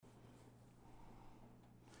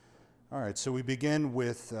All right, so we begin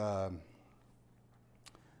with the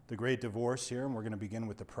Great Divorce here, and we're going to begin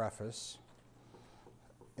with the preface.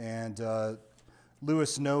 And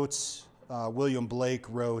Lewis notes William Blake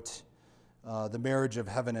wrote The Marriage of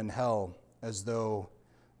Heaven and Hell as though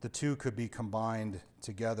the two could be combined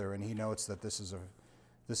together, and he notes that this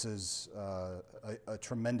is a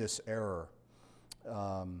tremendous error.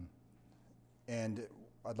 And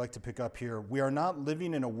I'd like to pick up here. We are not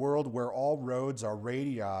living in a world where all roads are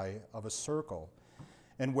radii of a circle,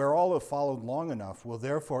 and where all have followed long enough will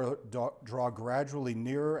therefore draw gradually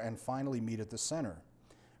nearer and finally meet at the center.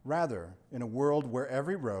 Rather, in a world where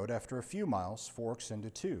every road, after a few miles, forks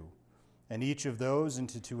into two, and each of those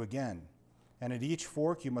into two again. And at each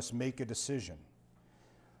fork, you must make a decision.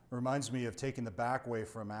 It reminds me of taking the back way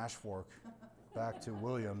from Ash Fork back to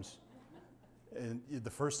Williams. And the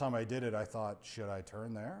first time I did it, I thought, should I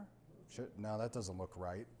turn there? No, that doesn't look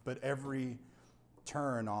right. But every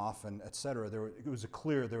turn off and et cetera, it was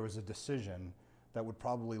there was a decision that would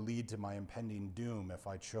probably lead to my impending doom if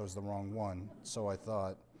I chose the wrong one. So I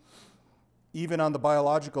thought, even on the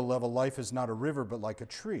biological level, life is not a river, but like a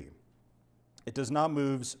tree. It does not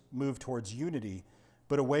move towards unity,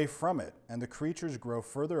 but away from it, and the creatures grow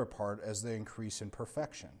further apart as they increase in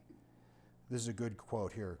perfection. This is a good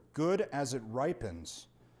quote here. Good as it ripens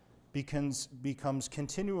becomes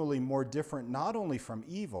continually more different not only from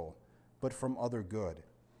evil, but from other good.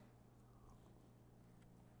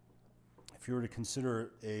 If you were to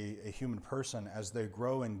consider a human person as they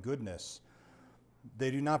grow in goodness,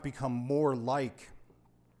 they do not become more like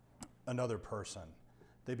another person.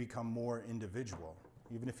 They become more individual.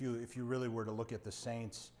 Even if you really were to look at the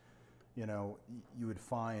saints, you know, you would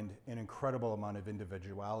find an incredible amount of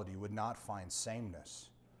individuality. You would not find sameness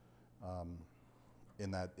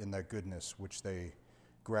in that goodness which they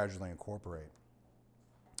gradually incorporate.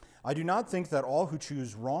 I do not think that all who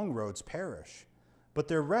choose wrong roads perish, but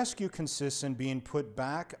their rescue consists in being put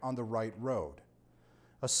back on the right road.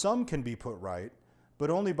 Some can be put right, but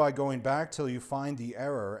only by going back till you find the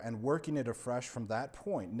error and working it afresh from that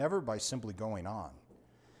point, never by simply going on.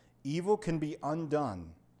 Evil can be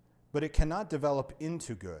undone, but it cannot develop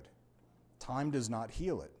into good. Time does not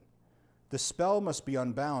heal it. The spell must be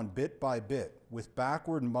unbound bit by bit with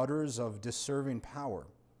backward mutters of dissevering power,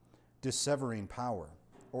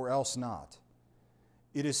 or else not.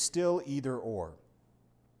 It is still either or.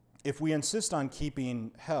 If we insist on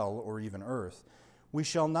keeping hell or even earth, we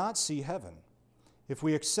shall not see heaven. If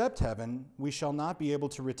we accept heaven, we shall not be able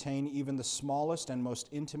to retain even the smallest and most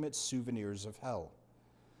intimate souvenirs of hell.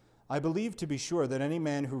 I believe, to be sure, that any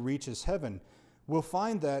man who reaches heaven will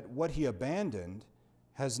find that what he abandoned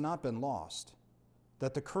has not been lost,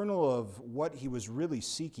 that the kernel of what he was really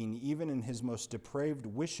seeking, even in his most depraved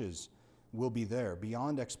wishes, will be there,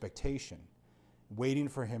 beyond expectation, waiting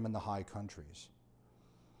for him in the high countries.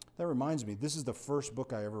 That reminds me, this is the first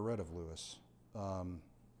book I ever read of Lewis,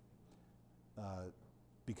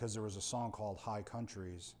 because there was a song called High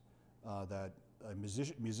Countries that a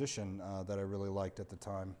musician that I really liked at the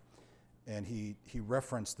time, and he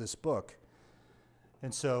referenced this book.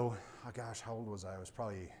 And so, oh gosh, how old was I? I was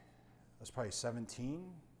probably 17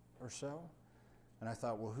 or so. And I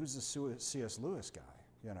thought, well, who's the C.S. Lewis guy?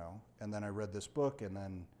 You know. And then I read this book, and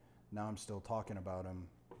then now I'm still talking about him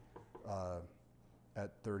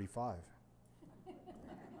at 35.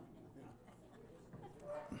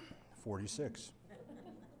 46.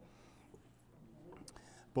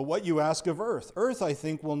 But what you ask of earth? Earth, I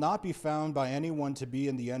think, will not be found by anyone to be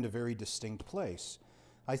in the end a very distinct place.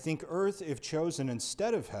 I think earth, if chosen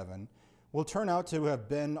instead of heaven, will turn out to have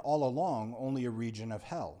been all along only a region of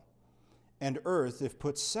hell. And earth, if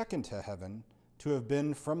put second to heaven, to have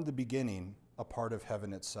been from the beginning a part of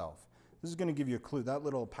heaven itself. This is going to give you a clue. That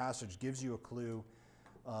little passage gives you a clue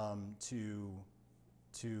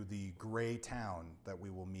to the gray town that we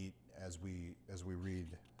will meet as we read.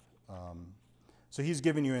 So he's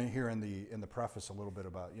giving you here in the preface a little bit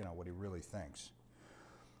about what he really thinks.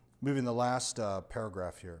 Moving the last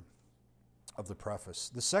paragraph here of the preface.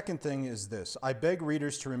 The second thing is this. I beg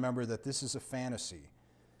readers to remember that this is a fantasy.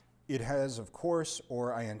 It has, of course,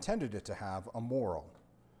 or I intended it to have, a moral.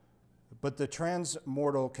 But the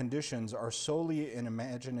transmortal conditions are solely an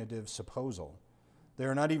imaginative supposal. They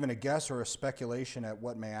are not even a guess or a speculation at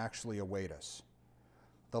what may actually await us.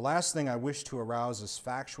 The last thing I wish to arouse is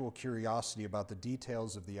factual curiosity about the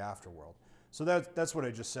details of the afterworld. So that's what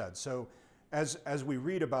I just said. So as we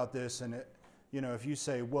read about this, and if you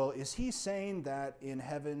say, well, is he saying that in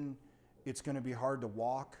heaven it's going to be hard to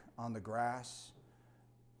walk on the grass?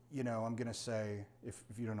 I'm going to say, if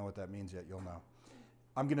you don't know what that means yet, you'll know.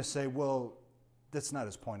 I'm going to say, well, that's not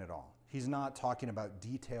his point at all. He's not talking about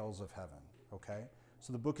details of heaven, okay?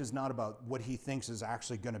 So the book is not about what he thinks is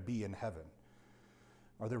actually going to be in heaven.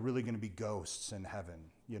 Are there really going to be ghosts in heaven?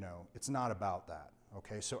 You know, it's not about that,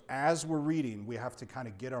 okay? So as we're reading, we have to kind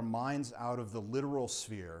of get our minds out of the literal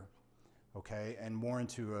sphere, okay, and more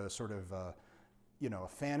into a sort of, a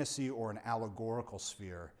fantasy or an allegorical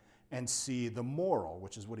sphere, and see the moral,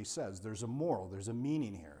 which is what he says. There's a moral, there's a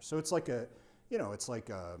meaning here. So it's like it's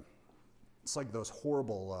like those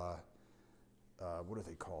horrible, what are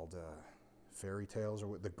they called? Fairy tales,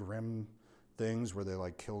 or the grim things where they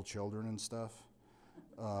like kill children and stuff.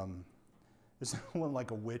 Is that one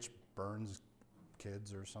like a witch burns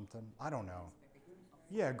kids or something? I don't know.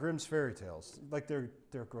 Yeah, Grimm's fairy tales. Like they're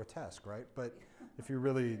grotesque, right? But if you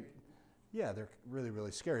really, yeah, they're really,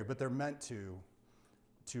 really scary. But they're meant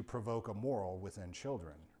to provoke a moral within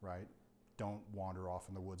children, right? Don't wander off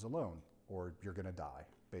in the woods alone, or you're going to die,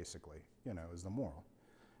 basically, is the moral.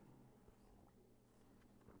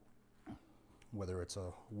 Whether it's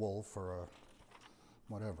a wolf or a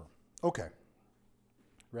whatever. Okay.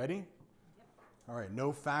 Ready? Yep. All right.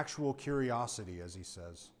 No factual curiosity, as he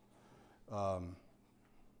says.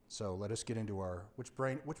 So let us get into which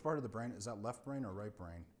part of the brain? Is that left brain or right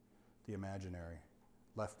brain? The imaginary.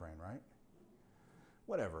 Left brain, right?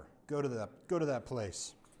 Whatever. Go to that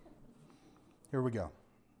place. Here we go.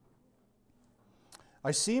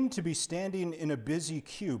 I seemed to be standing in a busy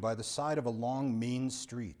queue by the side of a long, mean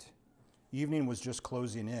street. Evening was just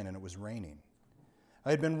closing in, and it was raining.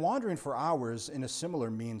 I had been wandering for hours in a similar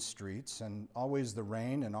mean streets, and always the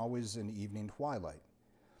rain and always an evening twilight.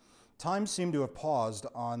 Time seemed to have paused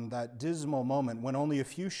on that dismal moment when only a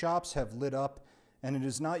few shops have lit up, and it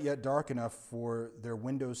is not yet dark enough for their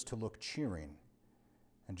windows to look cheering.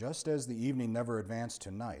 And just as the evening never advanced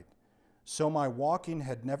to night, so my walking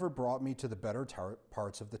had never brought me to the better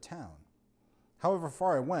parts of the town. However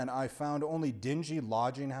far I went, I found only dingy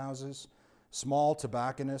lodging houses, small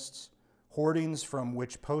tobacconists, hoardings from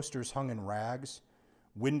which posters hung in rags,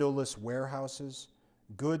 windowless warehouses,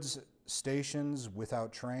 goods stations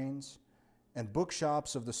without trains, and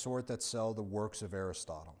bookshops of the sort that sell the works of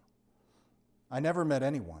Aristotle. I never met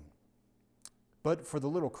anyone. But for the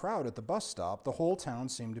little crowd at the bus stop, the whole town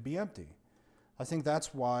seemed to be empty. I think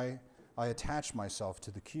that's why I attached myself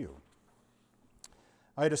to the queue.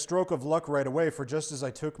 I had a stroke of luck right away, for just as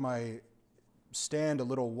I took my stand, a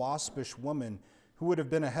little waspish woman who would have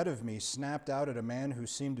been ahead of me snapped out at a man who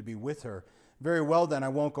seemed to be with her, "Very well then, I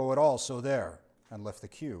won't go at all, so there," and left the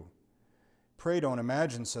queue. "Pray don't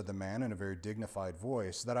imagine," said the man in a very dignified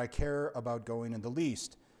voice, "that I care about going in the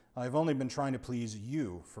least. I have only been trying to please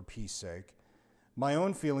you, for peace sake. My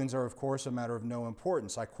own feelings are, of course, a matter of no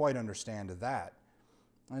importance. I quite understand that."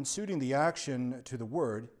 And suiting the action to the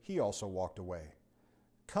word, he also walked away.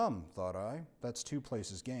 Come, thought I, that's 2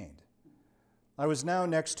 places gained. I was now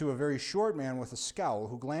next to a very short man with a scowl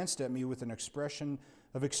who glanced at me with an expression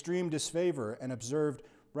of extreme disfavor and observed,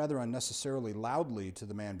 rather unnecessarily loudly to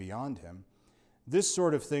the man beyond him, "This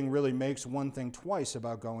sort of thing really makes one think twice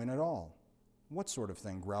about going at all." "What sort of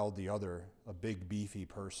thing?" growled the other, a big, beefy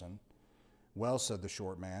person. "Well," said the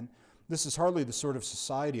short man, "this is hardly the sort of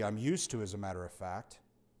society I'm used to, as a matter of fact."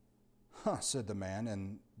 "Huh," said the man,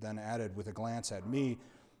 and then added with a glance at me,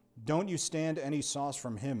 "Don't you stand any sauce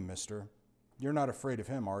from him, mister. You're not afraid of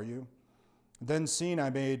him, are you?" Then, seeing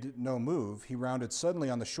I made no move, he rounded suddenly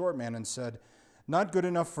on the short man and said, "Not good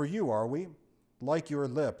enough for you, are we? Like your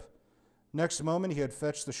lip." Next moment, he had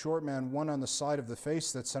fetched the short man one on the side of the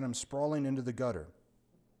face that sent him sprawling into the gutter.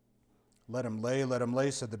 Let him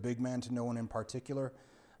lay," said the big man to no one in particular.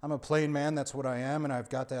 "I'm a plain man, that's what I am, and I've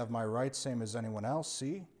got to have my rights, same as anyone else,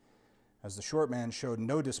 see?" As the short man showed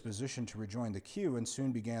no disposition to rejoin the queue and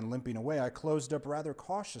soon began limping away, I closed up rather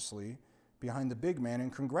cautiously behind the big man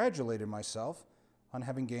and congratulated myself on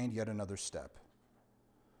having gained yet another step.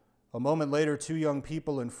 A moment later, 2 young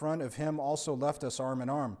people in front of him also left us arm in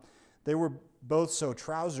arm. They were both so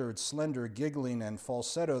trousered, slender, giggling, and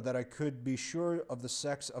falsetto that I could be sure of the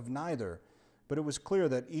sex of neither, but it was clear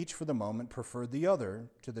that each for the moment preferred the other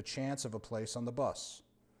to the chance of a place on the bus.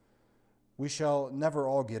 "We shall never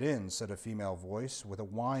all get in," said a female voice, with a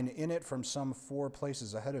whine in it from some 4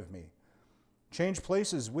 places ahead of me. "Change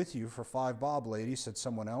places with you for 5 bob, lady," said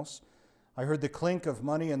someone else. I heard the clink of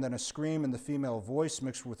money and then a scream in the female voice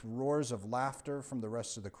mixed with roars of laughter from the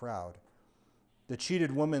rest of the crowd. The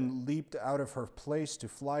cheated woman leaped out of her place to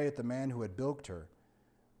fly at the man who had bilked her,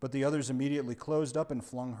 but the others immediately closed up and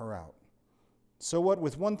flung her out. So what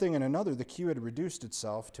with one thing and another, the queue had reduced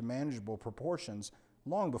itself to manageable proportions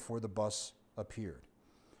long before the bus appeared.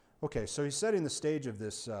 Okay, so he's setting the stage of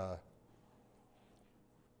this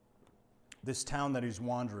this town that he's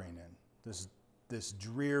wandering in. this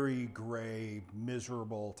dreary, gray,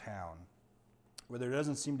 miserable town where there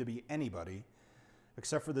doesn't seem to be anybody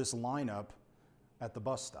except for this lineup at the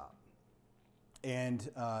bus stop. And,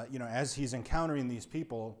 as he's encountering these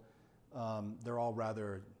people, they're all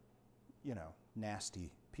rather, nasty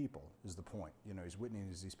people is the point. He's witnessing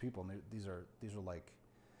these people, and these are like,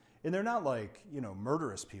 and they're not like,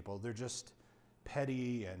 murderous people. They're just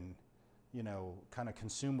petty and, kind of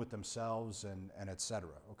consumed with themselves and et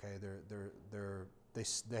cetera. Okay,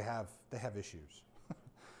 they have issues.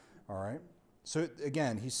 All right. So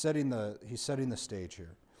again, he's setting the stage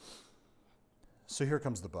here. So here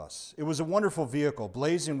comes the bus. It was a wonderful vehicle,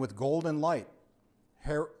 blazing with golden light.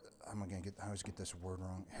 I always get this word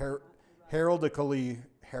wrong. Heraldically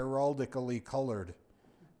colored.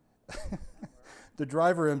 The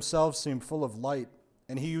driver himself seemed full of light,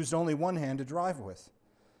 and he used only one hand to drive with.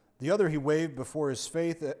 The other he waved before his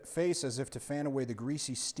face as if to fan away the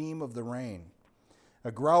greasy steam of the rain.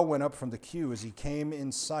 A growl went up from the queue as he came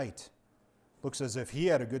in sight. Looks as if he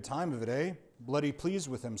had a good time of it, eh? Bloody pleased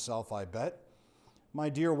with himself, I bet. My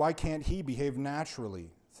dear, why can't he behave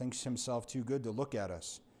naturally? Thinks himself too good to look at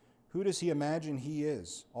us. Who does he imagine he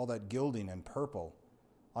is? All that gilding and purple.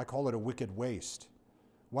 I call it a wicked waste.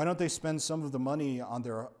 Why don't they spend some of the money on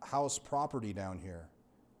their house property down here?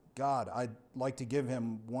 God, I'd like to give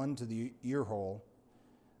him one to the ear hole.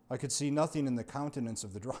 I could see nothing in the countenance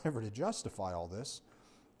of the driver to justify all this,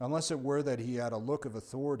 unless it were that he had a look of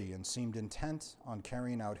authority and seemed intent on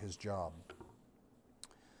carrying out his job.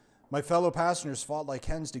 My fellow passengers fought like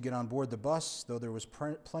hens to get on board the bus, though there was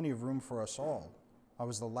plenty of room for us all. I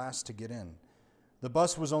was the last to get in. The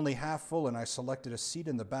bus was only half full, and I selected a seat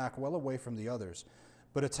in the back, well away from the others.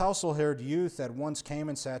 But a tousle-haired youth at once came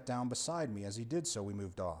and sat down beside me. As he did so, we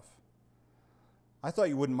moved off. I thought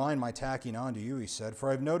you wouldn't mind my tacking on to you, he said,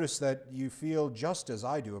 for I've noticed that you feel just as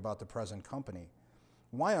I do about the present company.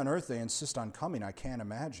 Why on earth they insist on coming, I can't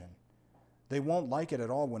imagine. They won't like it at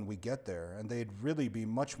all when we get there, and they'd really be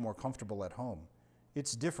much more comfortable at home.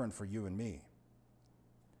 It's different for you and me.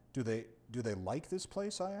 Do they like this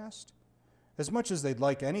place, I asked. As much as they'd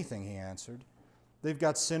like anything, he answered. They've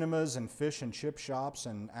got cinemas and fish and chip shops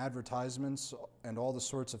and advertisements and all the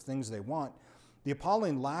sorts of things they want. The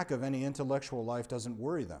appalling lack of any intellectual life doesn't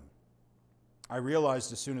worry them. I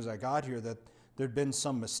realized as soon as I got here that there'd been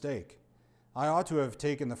some mistake. I ought to have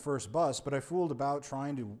taken the first bus, but I fooled about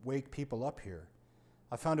trying to wake people up here.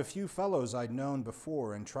 I found a few fellows I'd known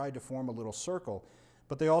before and tried to form a little circle,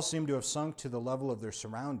 but they all seemed to have sunk to the level of their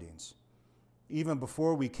surroundings. Even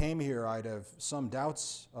before we came here, I'd have some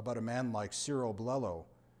doubts about a man like Cyril Blello.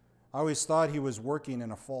 I always thought he was working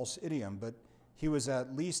in a false idiom, but he was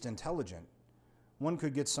at least intelligent. One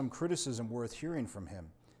could get some criticism worth hearing from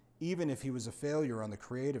him, even if he was a failure on the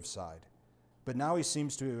creative side. But now he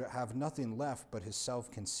seems to have nothing left but his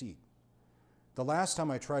self-conceit. The last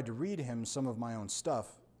time I tried to read him some of my own stuff,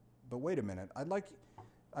 but wait a minute, I'd like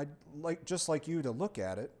just like you to look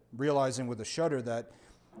at it, realizing with a shudder that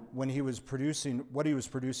when what he was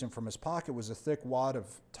producing from his pocket was a thick wad of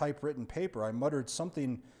typewritten paper. I muttered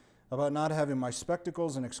something about not having my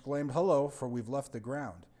spectacles and exclaimed, "Hello, for we've left the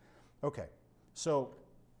ground." Okay, so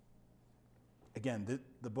again,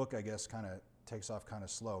 the book, I guess, kind of takes off kind of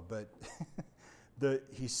slow, but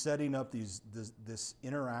he's setting up this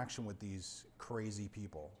interaction with these crazy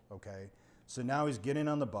people, okay? So now he's getting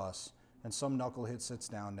on the bus, and some knucklehead sits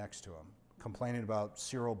down next to him, complaining about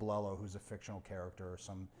Cyril Blello, who's a fictional character, or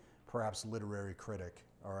some perhaps literary critic,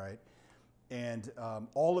 all right? And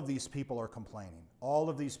all of these people are complaining. All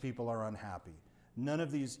of these people are unhappy. None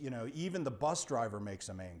of these, even the bus driver makes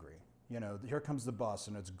them angry. Here comes the bus,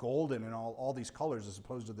 and it's golden and all these colors as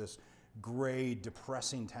opposed to this gray,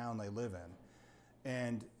 depressing town they live in.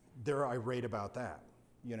 And they're irate about that.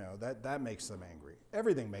 That makes them angry.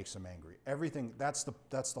 Everything makes them angry. Everything, that's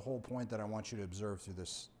the whole point that I want you to observe through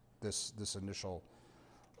this initial,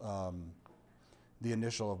 the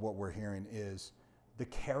initial of what we're hearing is the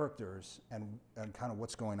characters and kind of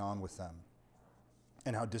what's going on with them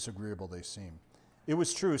and how disagreeable they seem. It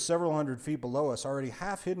was true, several hundred feet below us, already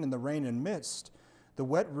half hidden in the rain and mist, the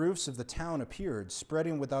wet roofs of the town appeared,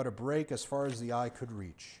 spreading without a break as far as the eye could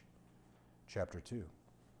reach. Chapter 2.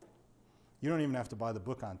 You don't even have to buy the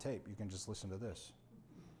book on tape. You can just listen to this.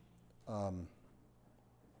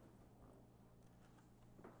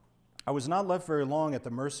 I was not left very long at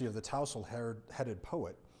the mercy of the tousle-headed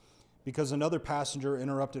poet, because another passenger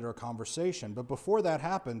interrupted our conversation. But before that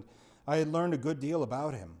happened, I had learned a good deal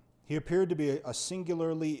about him. He appeared to be a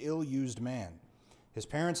singularly ill-used man. His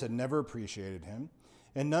parents had never appreciated him,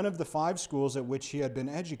 and none of the 5 schools at which he had been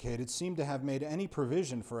educated seemed to have made any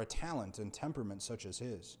provision for a talent and temperament such as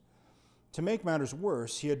his. To make matters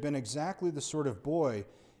worse, he had been exactly the sort of boy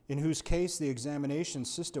in whose case the examination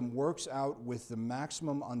system works out with the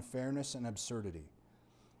maximum unfairness and absurdity.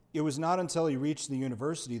 It was not until he reached the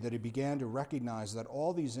university that he began to recognize that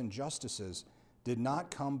all these injustices did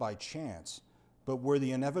not come by chance, but were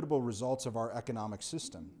the inevitable results of our economic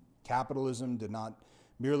system. Capitalism did not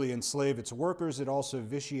merely enslave its workers, it also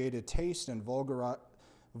vitiated taste and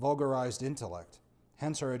vulgarized intellect.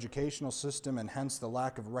 Hence our educational system, and hence the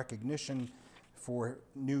lack of recognition for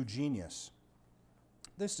new genius.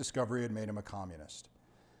 This discovery had made him a communist.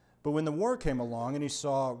 But when the war came along and he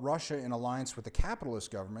saw Russia in alliance with the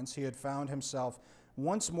capitalist governments, he had found himself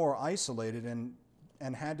once more isolated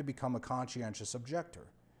and had to become a conscientious objector.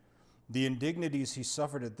 The indignities he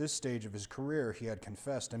suffered at this stage of his career, he had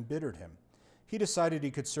confessed, embittered him. He decided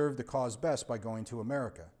he could serve the cause best by going to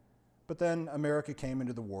America. But then America came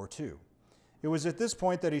into the war too. It was at this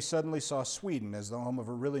point that he suddenly saw Sweden as the home of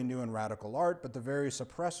a really new and radical art, but the various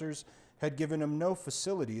oppressors had given him no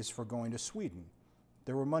facilities for going to Sweden.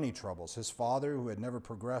 There were money troubles. His father, who had never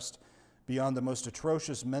progressed beyond the most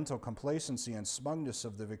atrocious mental complacency and smugness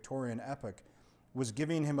of the Victorian epoch, was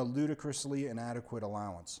giving him a ludicrously inadequate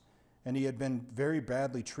allowance. And he had been very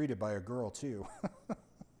badly treated by a girl, too.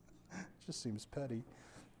 Just seems petty.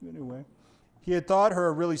 Anyway, he had thought her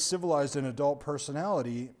a really civilized and adult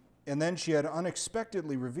personality, and then she had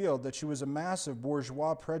unexpectedly revealed that she was a mass of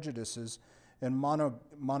bourgeois prejudices and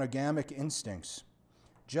monogamic instincts.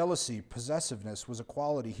 Jealousy, possessiveness was a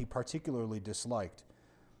quality he particularly disliked.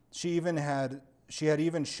 She had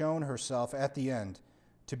even shown herself at the end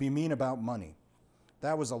to be mean about money.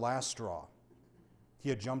 That was the last straw. He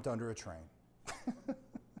had jumped under a train.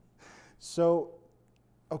 So,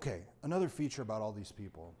 okay, another feature about all these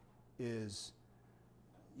people is,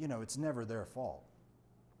 it's never their fault.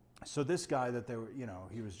 So this guy that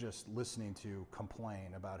he was just listening to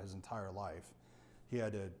complain about his entire life. He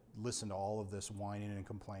had to listen to all of this whining and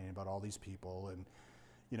complaining about all these people, and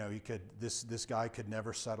this guy could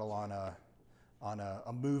never settle on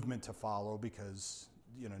a movement to follow because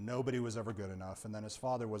nobody was ever good enough, and then his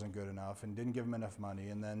father wasn't good enough and didn't give him enough money,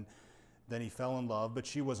 and then he fell in love, but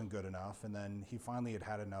she wasn't good enough, and then he finally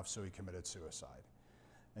had enough, so he committed suicide.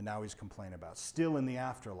 And now he's complaining about, still in the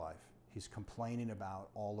afterlife, he's complaining about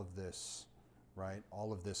all of this, right?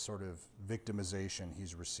 All of this sort of victimization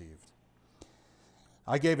he's received.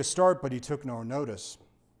 I gave a start, but he took no notice.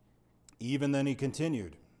 Even then he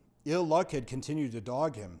continued. Ill luck had continued to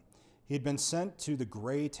dog him. He had been sent to the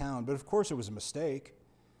gray town, but of course it was a mistake.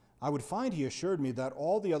 I would find, he assured me, that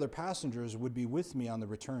all the other passengers would be with me on the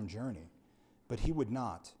return journey. But he would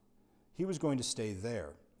not. He was going to stay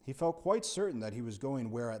there. He felt quite certain that he was going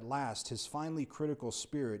where at last his finely critical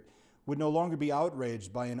spirit would no longer be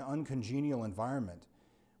outraged by an uncongenial environment,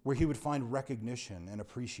 where he would find recognition and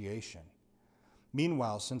appreciation.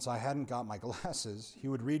 Meanwhile, since I hadn't got my glasses, he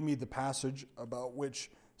would read me the passage about which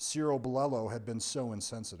Cyril Bolello had been so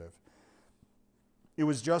insensitive. It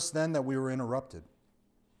was just then that we were interrupted.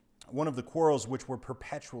 One of the quarrels which were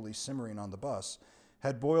perpetually simmering on the bus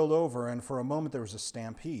had boiled over, and for a moment there was a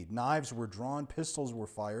stampede. Knives were drawn, pistols were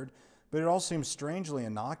fired, but it all seemed strangely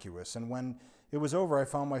innocuous, and when it was over I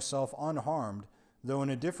found myself unharmed, though in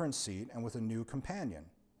a different seat and with a new companion.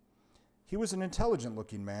 He was an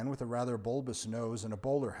intelligent-looking man with a rather bulbous nose and a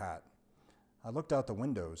bowler hat. I looked out the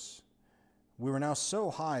windows. We were now so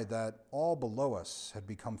high that all below us had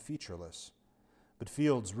become featureless. But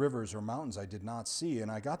fields, rivers, or mountains I did not see, and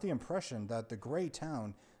I got the impression that the gray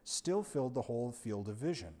town still filled the whole field of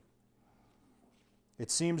vision.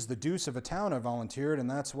 It seems the deuce of a town, I volunteered, and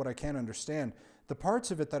that's what I can't understand. The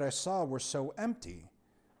parts of it that I saw were so empty.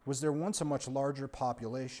 Was there once a much larger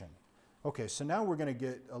population? Okay, so now we're going to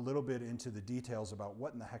get a little bit into the details about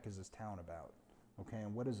what in the heck is this town about, okay,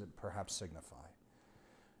 and what does it perhaps signify?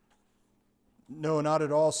 No, not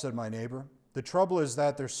at all, said my neighbor. The trouble is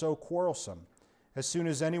that they're so quarrelsome. As soon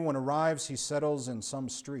as anyone arrives, he settles in some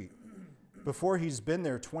street. Before he's been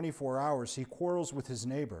there 24 hours, he quarrels with his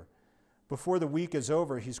neighbor. Before the week is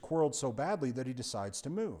over, he's quarreled so badly that he decides to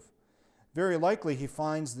move. Very likely he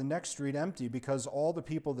finds the next street empty because all the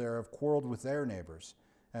people there have quarreled with their neighbors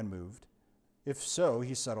and moved. If so,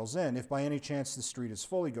 he settles in. If by any chance the street is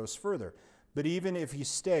full, he goes further. But even if he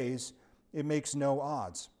stays, it makes no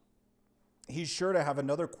odds. He's sure to have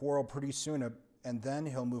another quarrel pretty soon, and then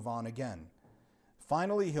he'll move on again.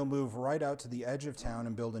 Finally, he'll move right out to the edge of town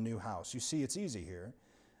and build a new house. You see, it's easy here.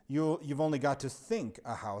 You've only got to think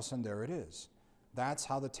a house, and there it is. That's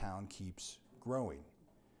how the town keeps growing.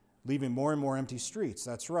 Leaving more and more empty streets,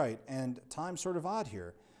 that's right. And time's sort of odd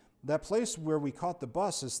here. That place where we caught the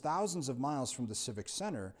bus is thousands of miles from the civic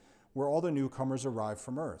center, where all the newcomers arrive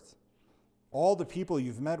from Earth. All the people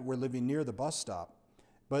you've met were living near the bus stop,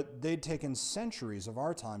 but they'd taken centuries of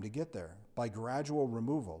our time to get there by gradual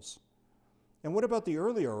removals. And what about the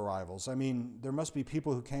earlier arrivals? I mean, there must be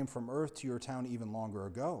people who came from Earth to your town even longer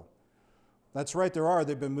ago. That's right, there are.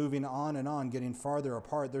 They've been moving on and on, getting farther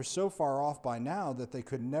apart. They're so far off by now that they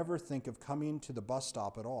could never think of coming to the bus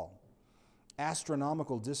stop at all.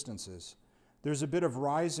 Astronomical distances. There's a bit of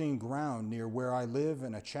rising ground near where I live,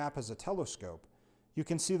 and a chap has a telescope. You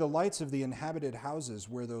can see the lights of the inhabited houses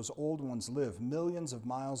where those old ones live, millions of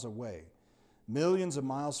miles away, millions of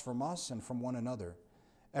miles from us and from one another.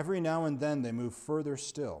 Every now and then they move further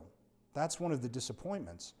still. That's one of the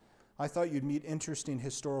disappointments. I thought you'd meet interesting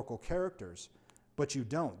historical characters, but you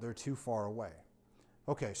don't. They're too far away.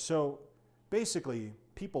 Okay, so basically,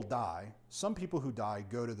 people die. Some people who die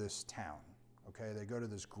go to this town. Okay, they go to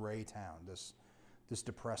this gray town, this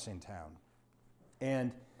depressing town.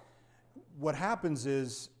 And what happens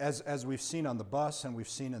is, as we've seen on the bus and we've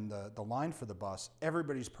seen in the line for the bus,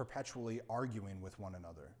 everybody's perpetually arguing with one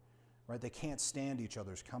another, right? They can't stand each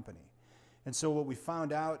other's company. And so what we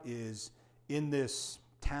found out is in this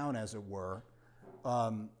town, as it were,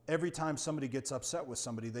 every time somebody gets upset with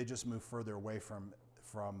somebody, they just move further away from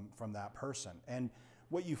that person. And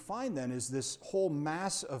what you find then is this whole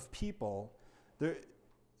mass of people,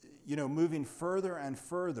 moving further and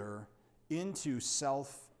further into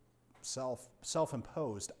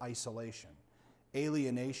self-imposed isolation,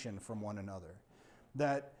 alienation from one another.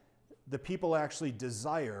 That the people actually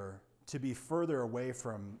desire to be further away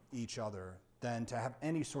from each other than to have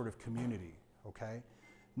any sort of community. Okay.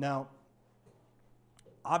 Now,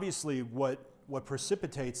 obviously, what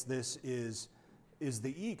precipitates this is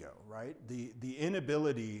the ego, right? The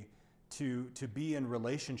inability to be in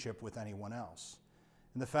relationship with anyone else,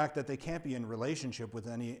 and the fact that they can't be in relationship with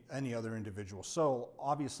any other individual soul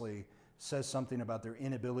obviously says something about their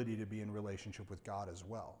inability to be in relationship with God as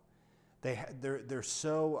well. They're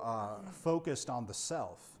so focused on the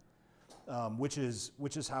self, which is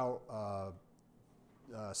how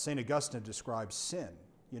St. Augustine describes sin.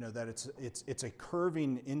 That it's a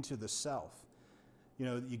curving into the self.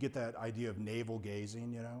 You get that idea of navel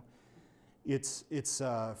gazing. It's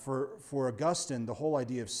for Augustine, the whole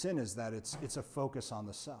idea of sin is that it's a focus on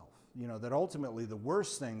the self. That ultimately the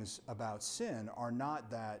worst things about sin are not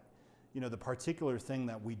that the particular thing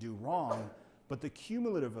that we do wrong, but the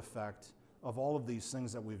cumulative effect of all of these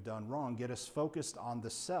things that we've done wrong get us focused on the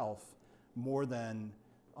self more than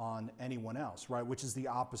on anyone else, right? Which is the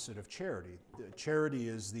opposite of charity. Charity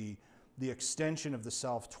is the extension of the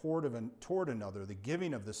self toward another, the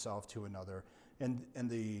giving of the self to another, and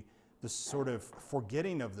the sort of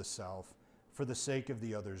forgetting of the self for the sake of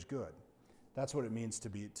the other's good. That's what it means to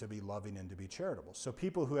be loving and to be charitable. So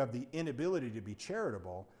people who have the inability to be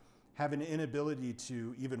charitable have an inability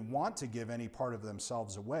to even want to give any part of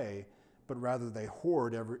themselves away, but rather they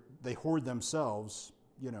hoard themselves,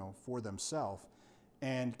 for themselves.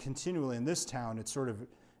 And continually in this town, it's sort of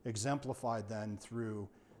exemplified then through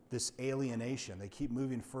this alienation. They keep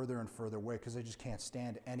moving further and further away because they just can't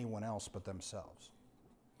stand anyone else but themselves.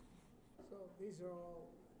 So these are all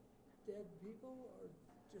dead people, or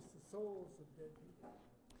just the souls of dead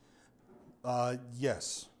people?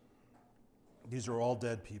 Yes. These are all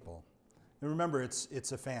dead people. And remember,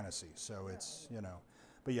 it's a fantasy, so it's,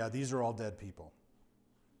 But yeah, these are all dead people.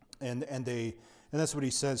 And that's what he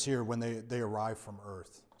says here when they arrive from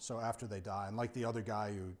Earth. So after they die, and like the other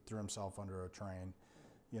guy who threw himself under a train,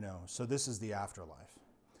 so this is the afterlife.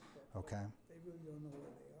 Okay? They really don't know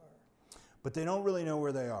where they are. But they don't really know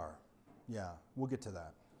where they are. Yeah, we'll get to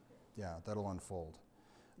that. Yeah, that'll unfold.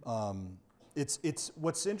 It's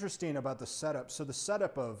what's interesting about the setup. So the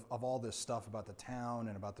setup of all this stuff about the town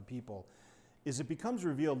and about the people is it becomes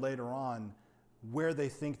revealed later on where they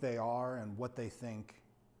think they are and what they think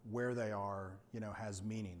where they are, has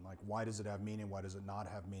meaning. Like, why does it have meaning? Why does it not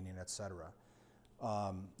have meaning, etc.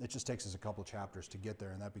 It just takes us a couple chapters to get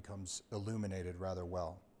there, and that becomes illuminated rather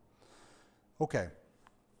well. Okay.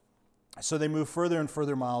 So they move further and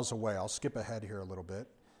further miles away. I'll skip ahead here a little bit.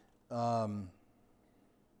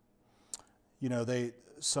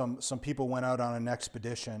 Some people went out on an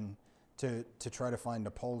expedition to try to find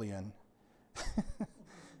Napoleon.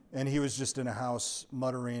 And he was just in a house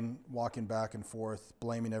muttering, walking back and forth,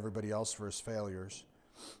 blaming everybody else for his failures.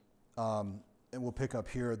 And we'll pick up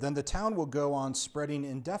here. Then the town will go on spreading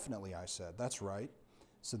indefinitely, I said. That's right,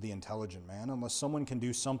 said the intelligent man, unless someone can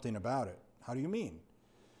do something about it. How do you mean?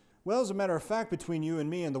 Well, as a matter of fact, between you and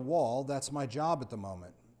me and the wall, that's my job at the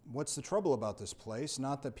moment. What's the trouble about this place?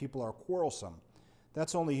 Not that people are quarrelsome.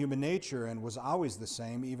 That's only human nature and was always the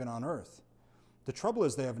same, even on earth. The trouble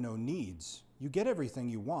is they have no needs. You get everything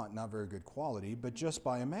you want, not very good quality, but just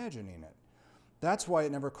by imagining it. That's why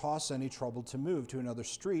it never costs any trouble to move to another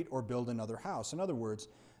street or build another house. In other words,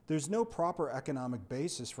 there's no proper economic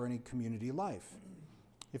basis for any community life.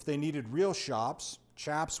 If they needed real shops,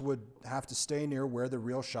 chaps would have to stay near where the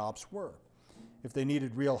real shops were. If they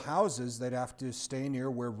needed real houses, they'd have to stay near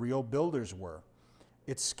where real builders were.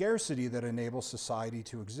 It's scarcity that enables society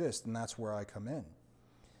to exist, and that's where I come in.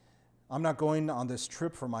 I'm not going on this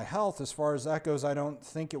trip for my health. As far as that goes, I don't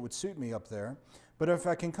think it would suit me up there. But if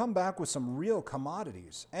I can come back with some real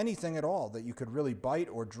commodities, anything at all that you could really bite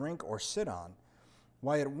or drink or sit on,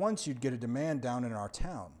 why at once you'd get a demand down in our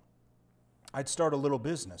town. I'd start a little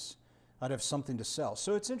business. I'd have something to sell.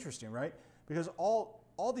 So it's interesting, right? Because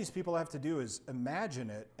all these people have to do is imagine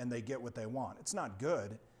it and they get what they want. It's not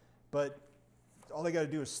good, but all they got to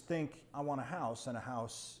do is think, I want a house, and a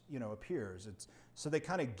house, appears. So they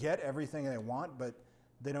kind of get everything they want, but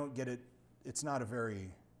they don't get it. It's not a very,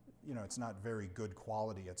 it's not very good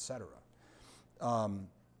quality, etc. And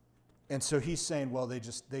so he's saying, well, they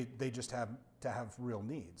just have to have real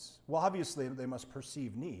needs. Well, obviously they must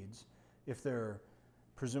perceive needs if they're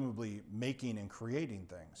presumably making and creating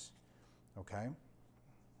things. Okay.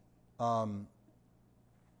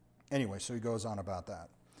 Anyway, so he goes on about that.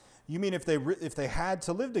 You mean if they had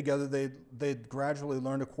to live together, they'd gradually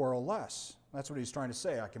learn to quarrel less? That's what he's trying to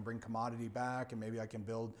say. I can bring commodity back, and maybe I can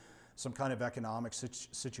build some kind of economic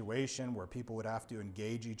situation where people would have to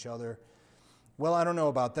engage each other. Well, I don't know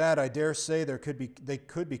about that. I dare say they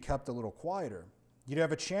could be kept a little quieter. You'd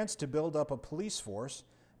have a chance to build up a police force,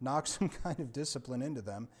 knock some kind of discipline into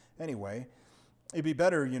them. Anyway, it'd be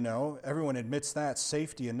better, everyone admits that,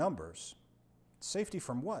 safety in numbers. Safety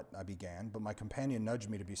from what? I began, but my companion nudged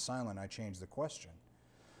me to be silent. I changed the question.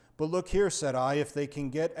 But look here, said I, if they can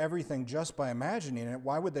get everything just by imagining it,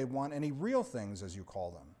 why would they want any real things, as you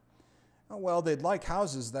call them? Oh, well, they'd like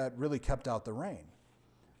houses that really kept out the rain.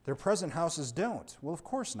 Their present houses don't. Well, of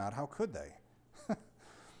course not. How could they?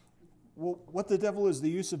 Well, what the devil is the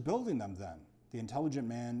use of building them then? The intelligent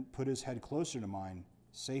man put his head closer to mine.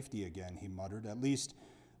 Safety again, he muttered. At least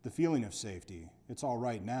the feeling of safety. It's all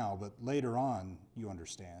right now, but later on, you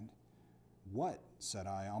understand. What? Said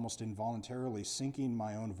I, almost involuntarily sinking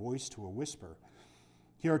my own voice to a whisper.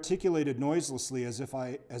 He articulated noiselessly as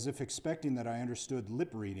if expecting that I understood lip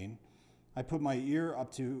reading. I put my ear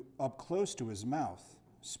up close to his mouth.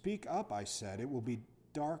 Speak up, I said. It will be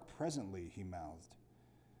dark presently, he mouthed.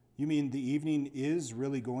 You mean the evening is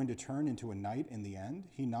really going to turn into a night in the end?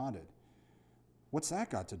 He nodded. What's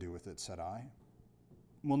that got to do with it, said I.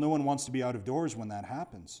 Well, no one wants to be out of doors when that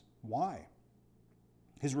happens. Why?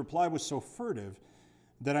 His reply was so furtive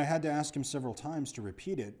that I had to ask him several times to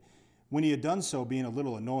repeat it. When he had done so, being a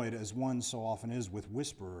little annoyed, as one so often is with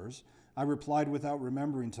whisperers, I replied without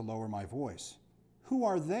remembering to lower my voice. Who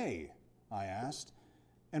are they? I asked.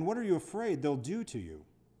 And what are you afraid they'll do to you?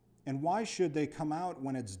 And why should they come out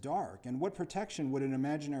when it's dark? And what protection would an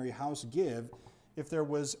imaginary house give if there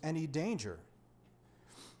was any danger?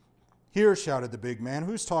 Here, shouted the big man,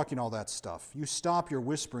 who's talking all that stuff? You stop your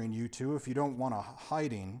whispering, you two, if you don't want a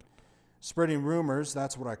hiding. Spreading rumors,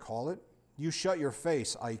 that's what I call it. You shut your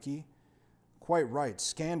face, Ikey. Quite right,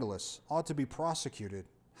 scandalous, ought to be prosecuted.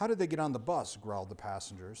 How did they get on the bus? Growled the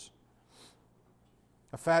passengers.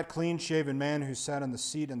 A fat, clean-shaven man who sat on the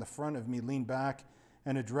seat in the front of me leaned back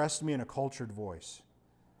and addressed me in a cultured voice.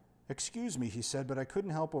 Excuse me, he said, but I couldn't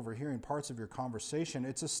help overhearing parts of your conversation.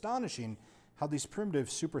 It's astonishing how these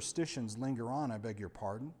primitive superstitions linger on, I beg your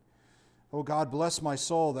pardon. Oh, God bless my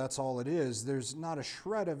soul, that's all it is. There's not a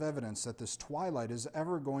shred of evidence that this twilight is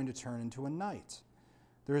ever going to turn into a night.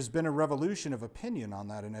 There has been a revolution of opinion on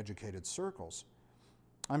that in educated circles.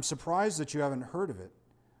 I'm surprised that you haven't heard of it.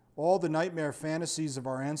 All the nightmare fantasies of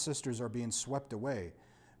our ancestors are being swept away.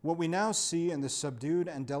 What we now see in the subdued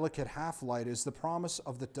and delicate half-light is the promise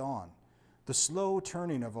of the dawn, the slow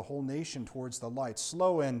turning of a whole nation towards the light,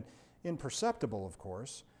 slow and imperceptible, of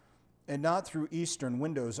course, and not through eastern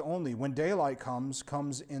windows only. When daylight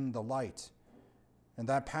comes in the light. And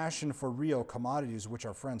that passion for real commodities which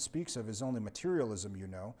our friend speaks of is only materialism, you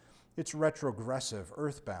know. It's retrogressive,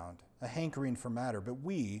 earthbound, a hankering for matter. But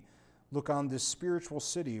we look on this spiritual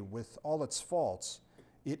city with all its faults.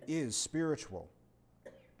 It is spiritual.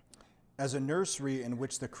 As a nursery in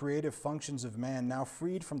which the creative functions of man, now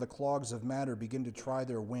freed from the clogs of matter, begin to try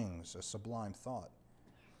their wings, a sublime thought.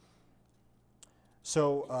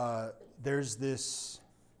 So there's this,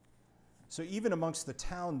 so even amongst the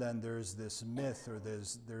town then there's this myth, or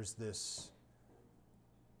there's this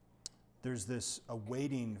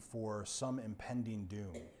awaiting for some impending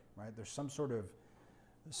doom, right? There's some sort of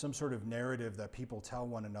some sort of narrative that people tell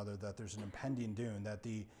one another that there's an impending doom, that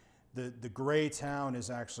the gray town is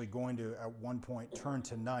actually going to, at one point, turn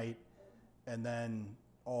to night, and then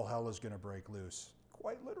all hell is going to break loose,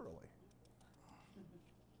 quite literally.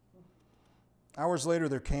 Hours later,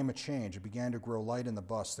 there came a change. It began to grow light in the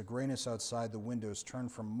bus. The grayness outside the windows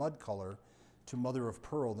turned from mud color to mother of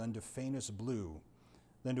pearl, then to faintest blue,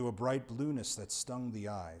 then to a bright blueness that stung the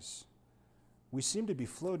eyes. We seemed to be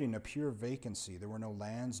floating a pure vacancy. There were no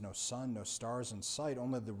lands, no sun, no stars in sight,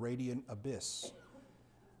 only the radiant abyss.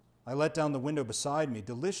 I let down the window beside me.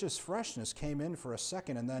 Delicious freshness came in for a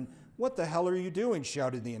second, and then, "What the hell are you doing?"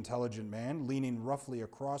 shouted the intelligent man, leaning roughly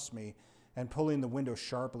across me and pulling the window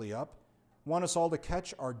sharply up. "Want us all to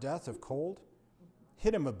catch our death of cold?"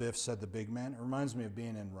 "Hit him a biff," said the big man. It reminds me of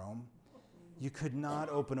being in Rome. You could not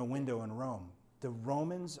open a window in Rome. The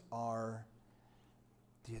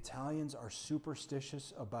Italians are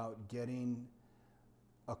superstitious about getting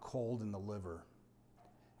a cold in the liver.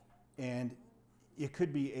 And it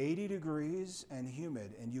could be 80 degrees and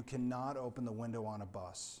humid, and you cannot open the window on a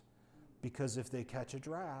bus, because if they catch a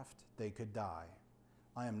draft, they could die.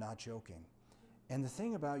 I am not joking. And the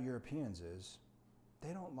thing about Europeans is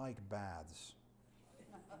they don't like baths.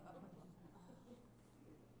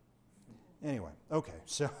 Anyway, okay,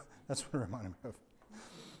 so that's what it reminded me of.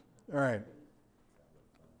 All right.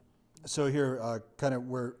 So here,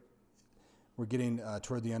 we're getting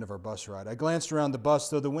toward the end of our bus ride. I glanced around the bus,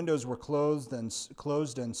 though the windows were closed and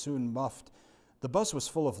soon muffed. The bus was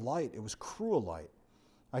full of light. It was cruel light.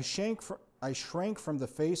 I shrank from the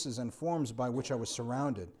faces and forms by which I was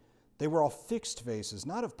surrounded. They were all fixed faces,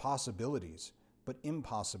 not of possibilities, but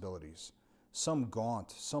impossibilities. Some gaunt,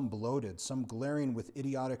 some bloated, some glaring with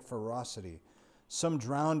idiotic ferocity, some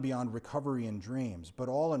drowned beyond recovery in dreams, but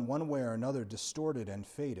all in one way or another distorted and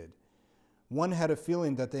faded. One had a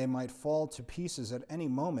feeling that they might fall to pieces at any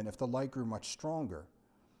moment if the light grew much stronger.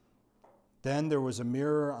 Then there was a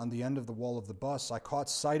mirror on the end of the wall of the bus. I caught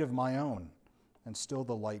sight of my own, and still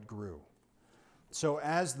the light grew. So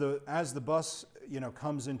as the bus,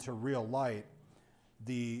 comes into real light,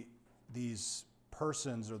 these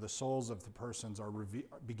persons, or the souls of the persons,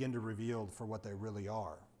 begin to reveal for what they really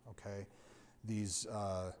are. Okay, these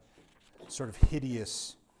sort of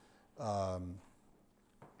hideous.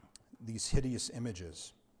 These hideous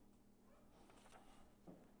images.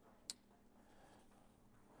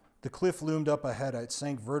 The cliff loomed up ahead. It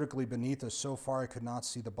sank vertically beneath us so far I could not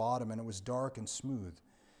see the bottom, and it was dark and smooth.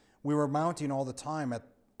 We were mounting all the time.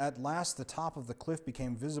 At last, the top of the cliff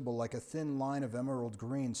became visible like a thin line of emerald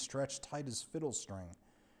green stretched tight as fiddle string.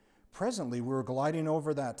 Presently, we were gliding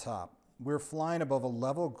over that top. We were flying above a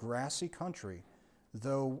level, grassy country,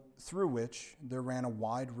 though through which there ran a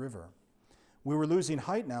wide river. We were losing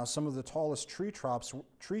height now. Some of the tallest treetops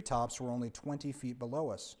were only 20 feet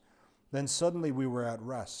below us. Then suddenly we were at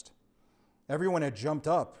rest. Everyone had jumped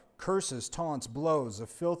up. Curses, taunts, blows, a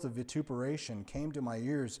filth of vituperation came to my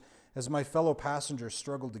ears as my fellow passengers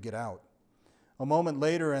struggled to get out. A moment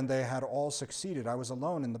later, and they had all succeeded. I was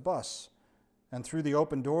alone in the bus, and through the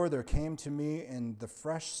open door there came to me in the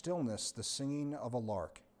fresh stillness the singing of a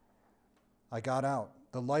lark. I got out.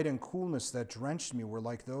 The light and coolness that drenched me were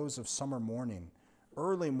like those of summer morning,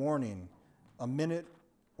 early morning, a minute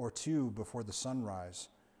or two before the sunrise,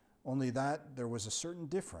 only that there was a certain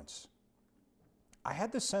difference. I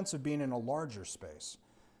had the sense of being in a larger space,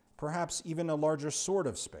 perhaps even a larger sort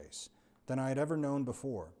of space than I had ever known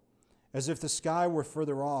before, as if the sky were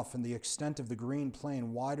further off and the extent of the green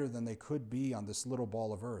plain wider than they could be on this little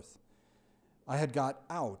ball of earth. I had got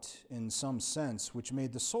out in some sense, which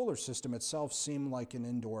made the solar system itself seem like an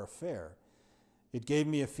indoor affair. It gave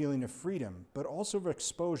me a feeling of freedom, but also of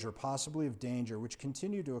exposure, possibly of danger, which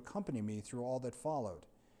continued to accompany me through all that followed.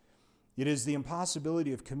 It is the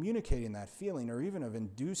impossibility of communicating that feeling, or even of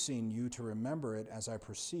inducing you to remember it as I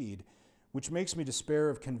proceed, which makes me despair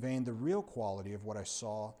of conveying the real quality of what I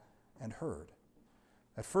saw and heard.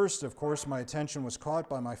 At first, of course, my attention was caught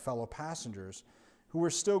by my fellow passengers, who were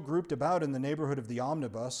still grouped about in the neighborhood of the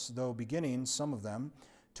omnibus, though beginning, some of them,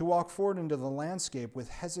 to walk forward into the landscape with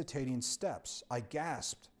hesitating steps. I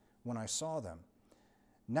gasped when I saw them.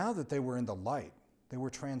 Now that they were in the light, they were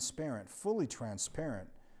transparent, fully transparent,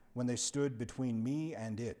 when they stood between me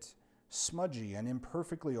and it, smudgy and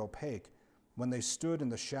imperfectly opaque when they stood in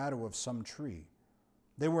the shadow of some tree.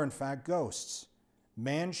 They were in fact ghosts,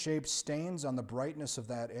 man-shaped stains on the brightness of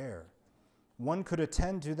that air. One could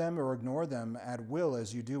attend to them or ignore them at will,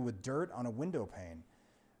 as you do with dirt on a window pane.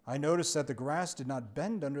 I noticed that the grass did not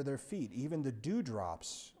bend under their feet. Even the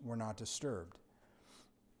dewdrops were not disturbed.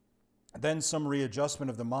 Then some readjustment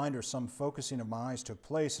of the mind or some focusing of my eyes took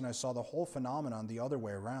place, and I saw the whole phenomenon the other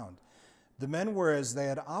way around. The men were as they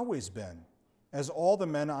had always been, as all the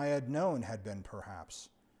men I had known had been, perhaps.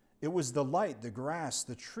 It was the light, the grass,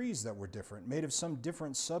 the trees that were different, made of some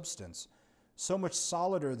different substance, so much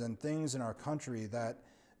solider than things in our country that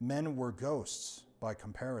men were ghosts by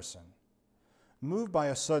comparison. Moved by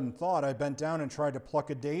a sudden thought, I bent down and tried to pluck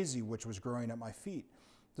a daisy which was growing at my feet.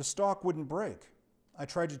 The stalk wouldn't break. I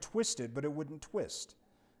tried to twist it, but it wouldn't twist.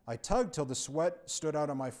 I tugged till the sweat stood out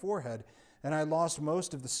on my forehead, and I lost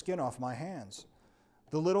most of the skin off my hands.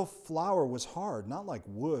 The little flower was hard, not like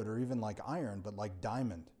wood or even like iron, but like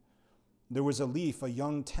diamond. There was a leaf, a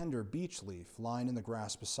young tender beech leaf, lying in the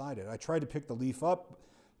grass beside it. I tried to pick the leaf up.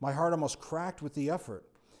 My heart almost cracked with the effort,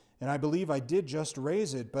 and I believe I did just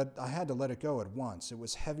raise it, but I had to let it go at once. It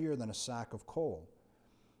was heavier than a sack of coal.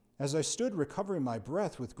 As I stood recovering my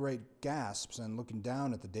breath with great gasps and looking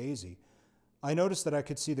down at the daisy, I noticed that I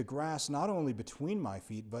could see the grass not only between my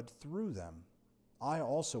feet, but through them. I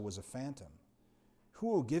also was a phantom. Who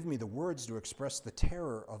will give me the words to express the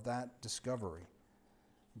terror of that discovery?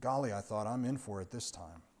 Golly, I thought, I'm in for it this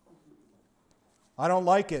time. I don't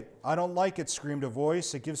like it. I don't like it, screamed a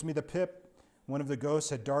voice. It gives me the pip. One of the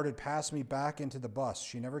ghosts had darted past me back into the bus.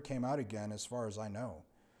 She never came out again, as far as I know.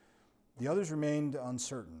 The others remained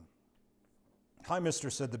uncertain. Hi, mister,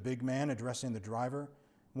 said the big man, addressing the driver.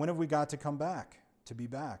 When have we got to come back? To be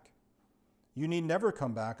back. You need never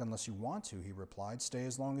come back unless you want to, he replied. Stay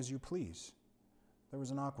as long as you please. There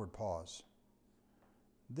was an awkward pause.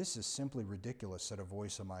 This is simply ridiculous, said a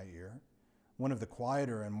voice in my ear. One of the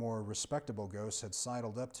quieter and more respectable ghosts had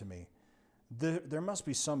sidled up to me. There must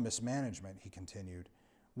be some mismanagement, he continued.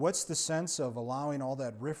 What's the sense of allowing all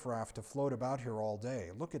that riffraff to float about here all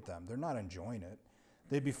day? Look at them. They're not enjoying it.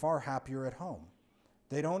 They'd be far happier at home.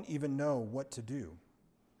 They don't even know what to do.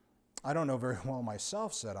 I don't know very well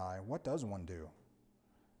myself, said I. What does one do?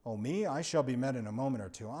 Oh, me? I shall be met in a moment or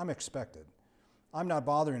two. I'm expected. I'm not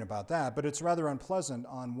bothering about that, but it's rather unpleasant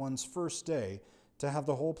on one's first day to have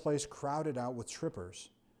the whole place crowded out with trippers.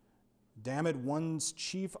 Damn it, one's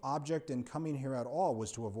chief object in coming here at all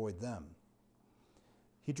was to avoid them.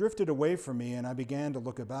 He drifted away from me, and I began to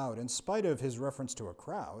look about. In spite of his reference to a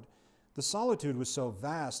crowd, the solitude was so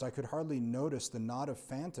vast I could hardly notice the knot of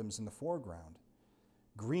phantoms in the foreground.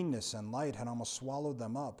 Greenness and light had almost swallowed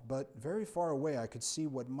them up, but very far away I could see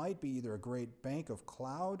what might be either a great bank of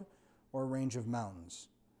cloud or a range of mountains.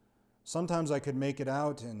 Sometimes I could make it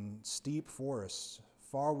out in steep forests,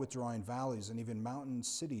 far withdrawing valleys, and even mountain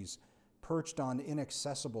cities perched on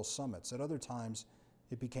inaccessible summits. At other times,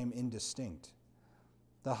 it became indistinct.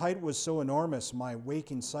 The height was so enormous, my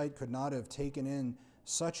waking sight could not have taken in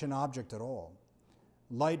such an object at all.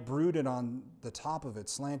 Light brooded on the top of it,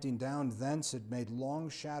 slanting down thence it made long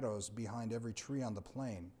shadows behind every tree on the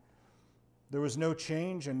plain. There was no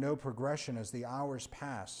change and no progression as the hours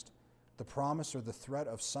passed. The promise or the threat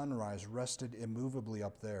of sunrise rested immovably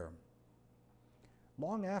up there.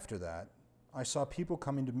 Long after that, I saw people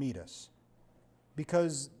coming to meet us.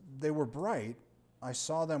 Because they were bright, I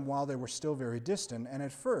saw them while they were still very distant, and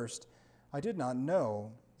at first I did not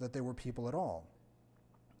know that they were people at all.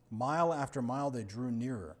 Mile after mile they drew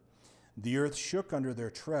nearer. The earth shook under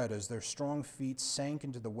their tread as their strong feet sank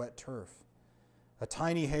into the wet turf. A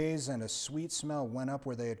tiny haze and a sweet smell went up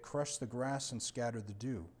where they had crushed the grass and scattered the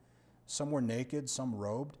dew. Some were naked, some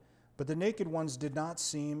robed, but the naked ones did not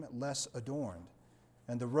seem less adorned,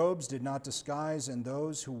 and the robes did not disguise in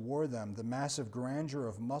those who wore them the massive grandeur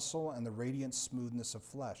of muscle and the radiant smoothness of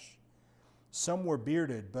flesh. Some were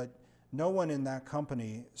bearded, but no one in that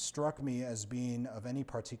company struck me as being of any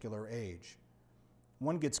particular age.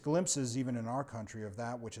 One gets glimpses, even in our country, of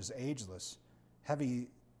that which is ageless, heavy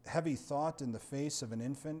thought in the face of an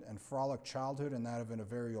infant, and frolic childhood in that of a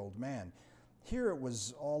very old man. Here it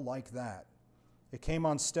was all like that. It came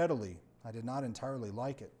on steadily. I did not entirely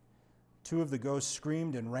like it. Two of the ghosts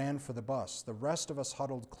screamed and ran for the bus. The rest of us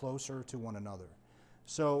huddled closer to one another.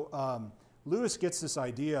 So Lewis gets this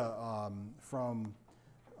idea from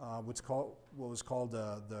what was called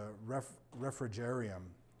the Refrigerium,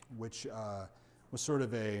 which was sort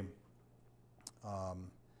of a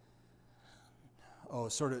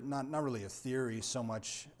sort of not really a theory so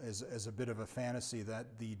much as a bit of a fantasy that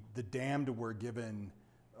the damned were given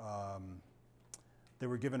they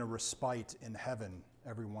were given a respite in heaven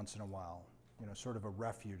every once in a while, sort of a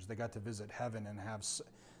refuge. They got to visit heaven and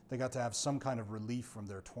they got to have some kind of relief from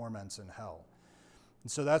their torments in hell. And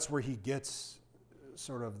so that's where he gets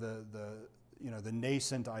sort of the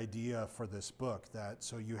nascent idea for this book, that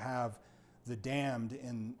so you have the damned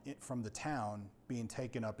from the town being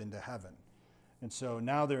taken up into heaven. And so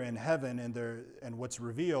now they're in heaven, and what's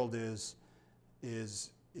revealed is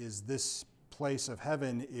this place of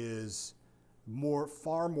heaven is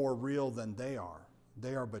far more real than they are.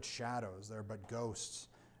 They are but shadows, they're but ghosts.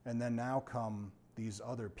 And then now come these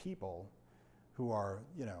other people who are,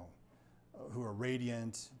 who are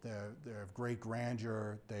radiant, they have great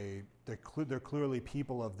grandeur, they're clearly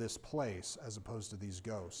people of this place as opposed to these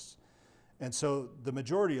ghosts. And so the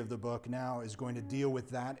majority of the book now is going to deal with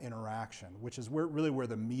that interaction, which is really where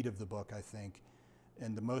the meat of the book, I think,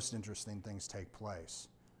 and the most interesting things take place.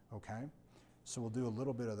 Okay? So we'll do a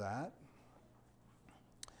little bit of that.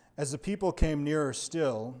 As the people came nearer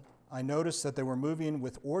still, I noticed that they were moving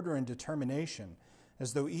with order and determination,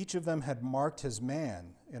 as though each of them had marked his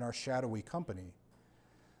man in our shadowy company.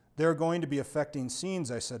 There are going to be affecting scenes,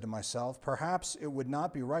 I said to myself. Perhaps it would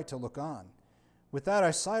not be right to look on. With that,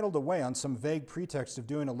 I sidled away on some vague pretext of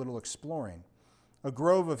doing a little exploring. A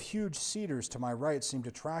grove of huge cedars to my right seemed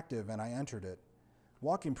attractive, and I entered it.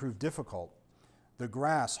 Walking proved difficult. The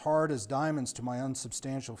grass, hard as diamonds to my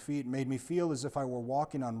unsubstantial feet, made me feel as if I were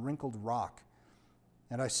walking on wrinkled rock,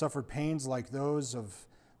 and I suffered pains like those of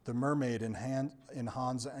the mermaid in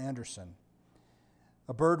Hans Andersen.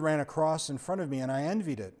 A bird ran across in front of me, and I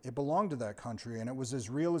envied it. It belonged to that country, and it was as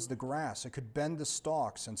real as the grass. It could bend the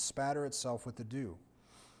stalks and spatter itself with the dew.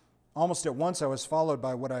 Almost at once, I was followed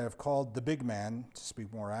by what I have called the big man, to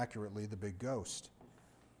speak more accurately, the big ghost.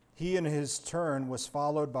 He, in his turn, was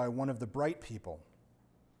followed by one of the bright people.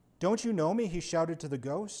 "Don't you know me?" he shouted to the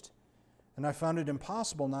ghost, and I found it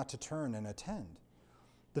impossible not to turn and attend.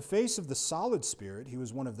 The face of the solid spirit, he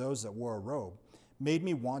was one of those that wore a robe, made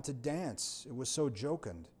me want to dance. It was so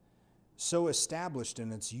jocund, so established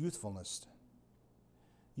in its youthfulness.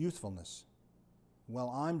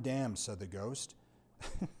 "Well, I'm damned," said the ghost.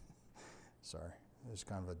 Sorry, there's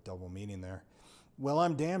kind of a double meaning there. "Well,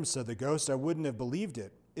 I'm damned," said the ghost. "I wouldn't have believed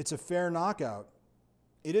it. It's a fair knockout.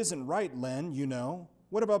 It isn't right, Len, you know.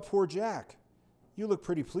 What about poor Jack? You look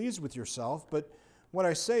pretty pleased with yourself, but what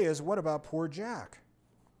I say is, what about poor Jack?"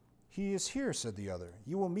 "He is here," said the other.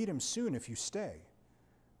 "You will meet him soon if you stay."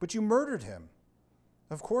 "But you murdered him."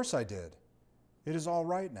 "Of course I did. It is all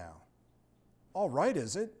right now." "All right,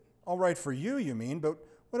 is it? All right for you, you mean, but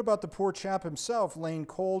what about the poor chap himself laying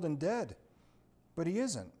cold and dead?" "But he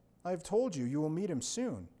isn't. I have told you, you will meet him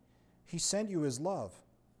soon. He sent you his love."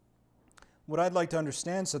 "What I'd like to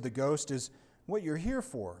understand," said the ghost, "is what you're here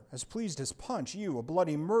for, as pleased as Punch, you, a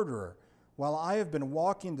bloody murderer, while I have been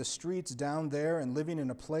walking the streets down there and living in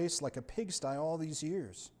a place like a pigsty all these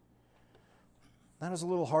years." "That is a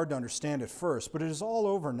little hard to understand at first, but it is all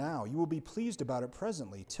over now. You will be pleased about it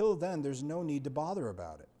presently. Till then, there's no need to bother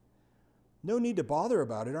about it." "No need to bother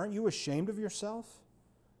about it? Aren't you ashamed of yourself?"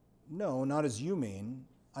 "No, not as you mean.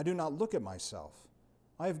 I do not look at myself.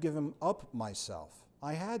 I have given up myself.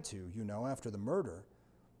 I had to, you know, after the murder.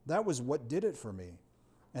 That was what did it for me,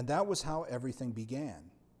 and that was how everything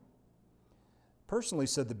began." "Personally,"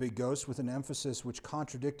 said the big ghost with an emphasis which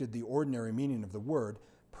contradicted the ordinary meaning of the word,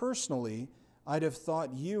 "personally, I'd have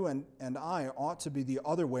thought you and I ought to be the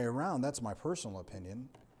other way around. That's my personal opinion."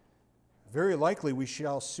 "Very likely we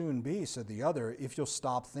shall soon be," said the other, "if you'll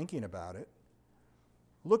stop thinking about it."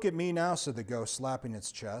 "Look at me now," said the ghost, slapping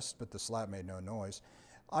its chest, but the slap made no noise.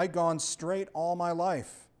 "I've gone straight all my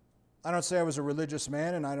life. I don't say I was a religious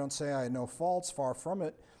man, and I don't say I had no faults, far from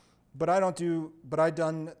it, but I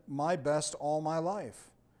done my best all my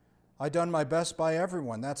life. I done my best by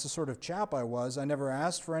everyone. That's the sort of chap I was. I never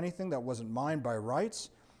asked for anything that wasn't mine by rights.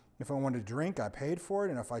 If I wanted to drink, I paid for it,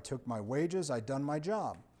 and if I took my wages, I done my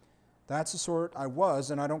job. That's the sort I was,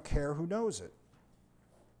 and I don't care who knows it."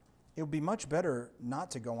 It would be much better not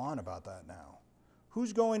to go on about that now.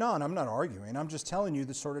 Who's going on? I'm not arguing. I'm just telling you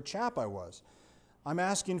the sort of chap I was. I'm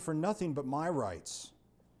asking for nothing but my rights.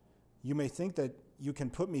 You may think that you can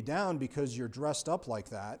put me down because you're dressed up like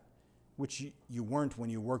that, which you weren't when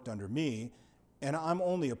you worked under me, and I'm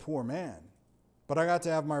only a poor man. But I got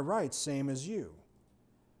to have my rights, same as you.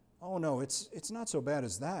 "Oh no, it's not so bad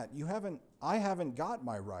as that. I haven't got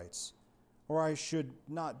my rights, or I should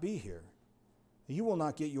not be here. You will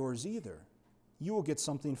not get yours either. You will get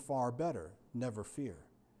something far better, never fear."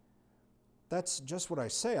 "That's just what I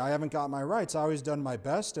say. I haven't got my rights. I always done my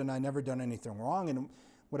best, and I never done anything wrong, and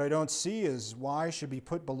what I don't see is why I should be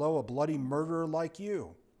put below a bloody murderer like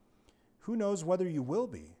you. Who knows whether you will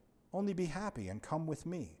be? Only be happy and come with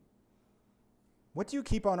me." "What do you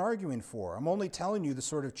keep on arguing for? I'm only telling you the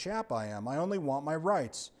sort of chap I am. I only want my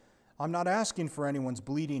rights. I'm not asking for anyone's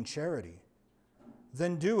bleeding charity."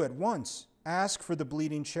 "Then do at once. Ask for the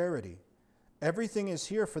bleeding charity. Everything is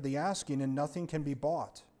here for the asking, and nothing can be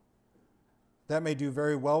bought." That may do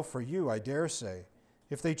very well for you, I dare say.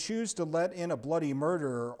 If they choose to let in a bloody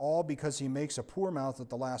murderer, all because he makes a poor mouth at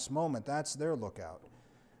the last moment, that's their lookout.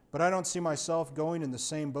 But I don't see myself going in the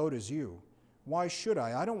same boat as you. Why should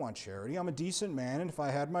I? I don't want charity. I'm a decent man, and if I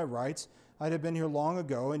had my rights, I'd have been here long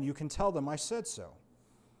ago, and you can tell them I said so.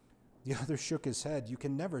 The other shook his head. You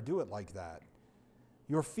can never do it like that.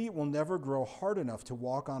 Your feet will never grow hard enough to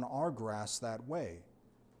walk on our grass that way.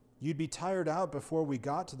 You'd be tired out before we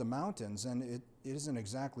got to the mountains, and it isn't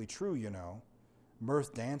exactly true, you know.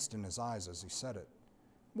 Mirth danced in his eyes as he said it.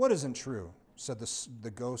 What isn't true? Said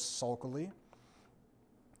the ghost sulkily.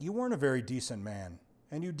 You weren't a very decent man,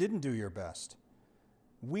 and you didn't do your best.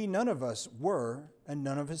 We none of us were, and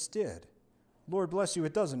none of us did. Lord bless you,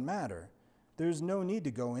 it doesn't matter. There's no need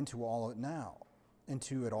to go into it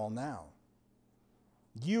all now.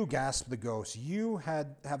 You, gasped the ghost, you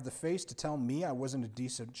have the face to tell me I wasn't a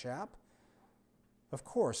decent chap? Of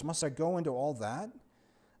course, must I go into all that?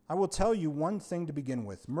 I will tell you one thing to begin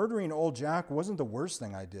with. Murdering old Jack wasn't the worst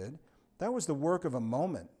thing I did. That was the work of a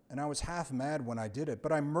moment, and I was half mad when I did it,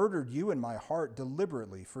 but I murdered you in my heart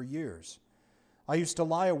deliberately for years. I used to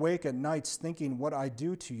lie awake at nights thinking what I'd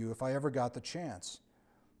do to you if I ever got the chance.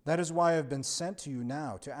 That is why I've been sent to you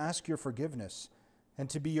now, to ask your forgiveness, and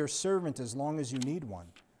to be your servant as long as you need one,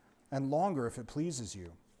 and longer if it pleases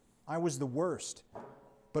you. I was the worst,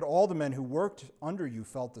 but all the men who worked under you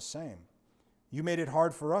felt the same. You made it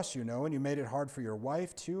hard for us, you know, and you made it hard for your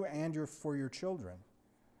wife, too, and for your children.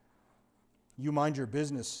 You mind your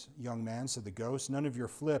business, young man, said the ghost, none of your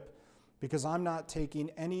flip, because I'm not taking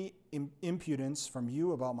any impudence from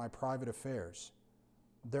you about my private affairs.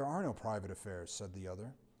 There are no private affairs, said the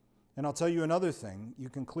other. And I'll tell you another thing, you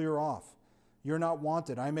can clear off. You're not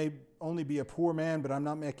wanted. I may only be a poor man, but I'm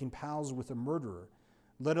not making pals with a murderer,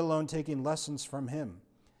 let alone taking lessons from him.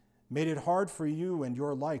 Made it hard for you and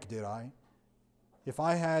your like, did I? If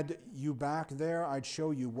I had you back there, I'd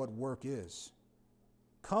show you what work is.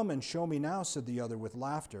 Come and show me now, said the other with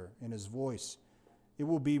laughter in his voice. It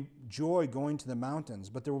will be joy going to the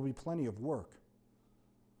mountains, but there will be plenty of work.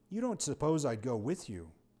 You don't suppose I'd go with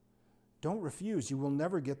you. Don't refuse. You will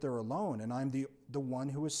never get there alone, and I'm the one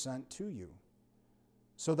who is sent to you.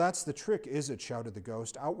 So that's the trick, is it? Shouted the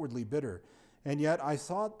ghost, outwardly bitter. And yet I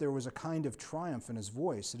thought there was a kind of triumph in his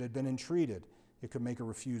voice. It had been entreated. It could make a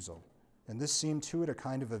refusal. And this seemed to it a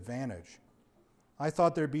kind of advantage. I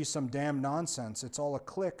thought there'd be some damn nonsense. It's all a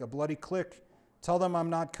click, a bloody click. Tell them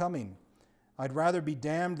I'm not coming. I'd rather be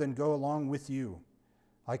damned than go along with you.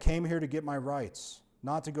 I came here to get my rights,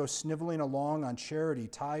 not to go sniveling along on charity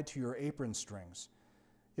tied to your apron strings.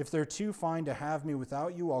 If they're too fine to have me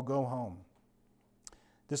without you, I'll go home.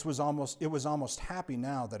 It was almost happy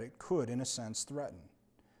now that it could, in a sense, threaten.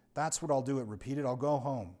 That's what I'll do, it repeated. I'll go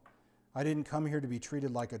home. I didn't come here to be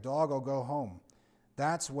treated like a dog. I'll go home.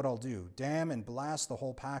 That's what I'll do. Damn and blast the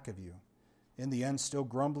whole pack of you. In the end, still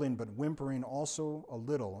grumbling, but whimpering also a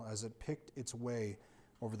little as it picked its way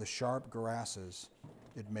over the sharp grasses,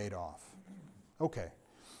 it made off. Okay,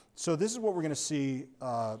 so this is what we're going to see,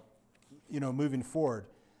 moving forward.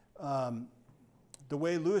 The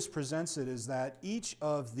way Lewis presents it is that each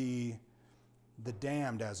of the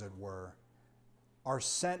damned, as it were, are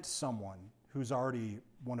sent someone who's already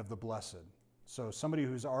one of the blessed. So somebody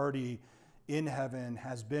who's already in heaven,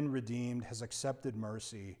 has been redeemed, has accepted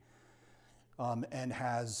mercy, and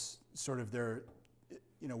has sort of their,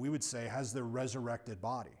 we would say, has their resurrected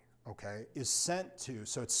body, okay, is sent to.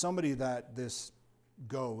 So it's somebody that this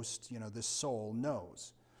ghost, this soul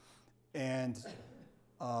knows. And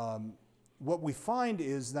what we find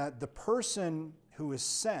is that the person who is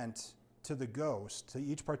sent to the ghost, to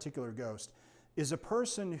each particular ghost, is a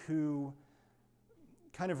person who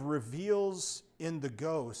kind of reveals in the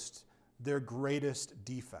ghost their greatest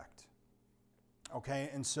defect. Okay,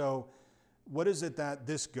 and so what is it that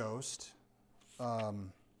this ghost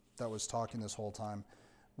that was talking this whole time,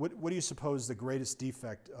 what do you suppose the greatest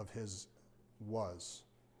defect of his was?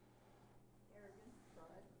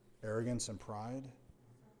 Arrogance and pride.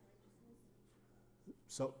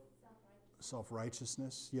 So,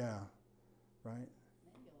 self-righteousness, yeah, right?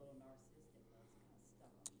 Maybe a little narcissistic,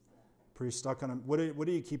 Pretty stuck on him. What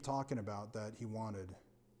do you keep talking about that he wanted?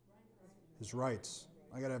 His rights.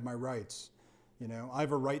 I got to have my rights. I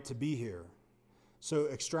have a right to be here. So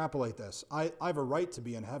extrapolate this. I have a right to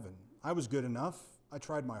be in heaven. I was good enough. I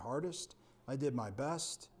tried my hardest. I did my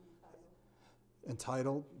best.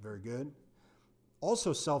 Entitled, very good.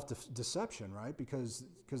 Also self-deception, right? Because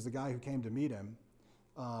the guy who came to meet him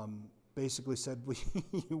basically said, well,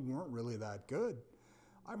 you weren't really that good.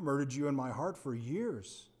 I murdered you in my heart for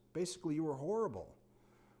years. Basically, you were horrible.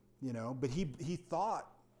 But he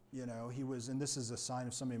thought You know, he was, and this is a sign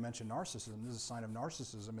of, somebody mentioned narcissism. This is a sign of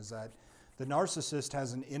narcissism, is that the narcissist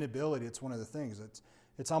has an inability. It's one of the things.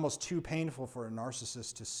 It's almost too painful for a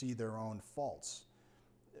narcissist to see their own faults,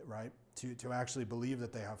 right? To actually believe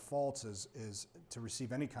that they have faults is to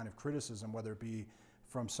receive any kind of criticism, whether it be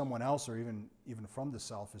from someone else or even from the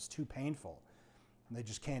self, is too painful. And they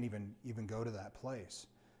just can't even go to that place.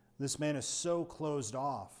 This man is so closed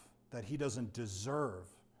off that he doesn't deserve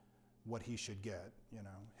what he should get, you know,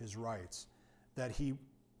 his rights, that he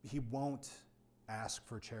won't ask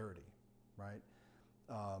for charity, right?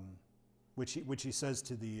 Which he says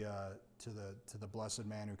to the blessed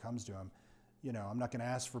man who comes to him, you know, I'm not going to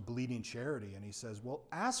ask for bleeding charity. And he says, well,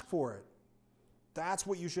 ask for it. That's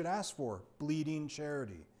what you should ask for, bleeding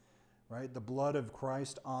charity, right? The blood of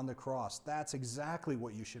Christ on the cross. That's exactly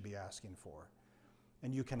what you should be asking for.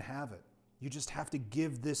 And you can have it. You just have to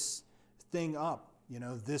give this thing up, you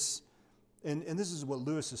know, this. And this is what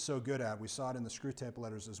Lewis is so good at. We saw it in the Screwtape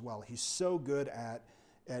Letters as well. He's so good at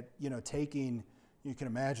you know, taking, you can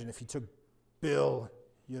imagine if he took Bill,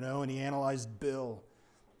 you know, and he analyzed Bill,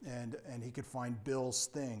 and he could find Bill's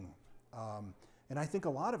thing. And I think a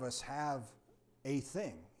lot of us have a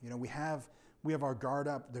thing. You know, we have our guard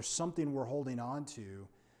up. There's something we're holding on to.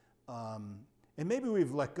 And maybe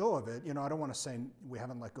we've let go of it. You know, I don't want to say we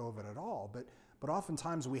haven't let go of it at all, but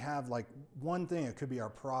oftentimes we have like one thing. It could be our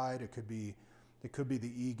pride. It could be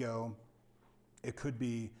the ego. It could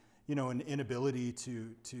be, you know, an inability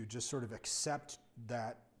to just sort of accept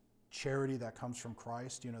that charity that comes from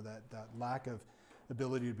Christ, you know, that lack of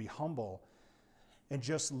ability to be humble and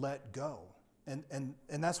just let go. And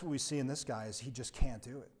that's what we see in this guy, is he just can't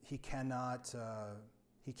do it. He cannot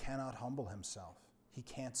humble himself. He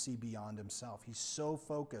can't see beyond himself. He's so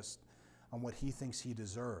focused on what he thinks he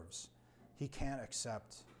deserves. He can't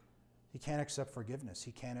accept forgiveness.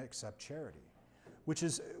 He can't accept charity, which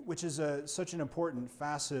is such an important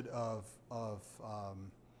facet of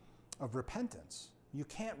repentance. You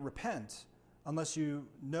can't repent unless you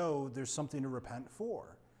know there's something to repent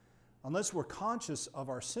for. Unless we're conscious of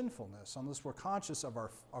our sinfulness, unless we're conscious of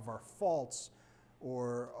our faults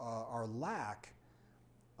or our lack,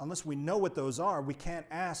 unless we know what those are, we can't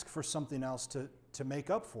ask for something else to make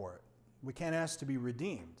up for it. We can't ask to be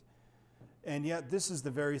redeemed. And yet this is the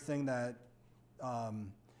very thing that,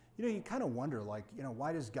 you know, you kind of wonder, like, you know,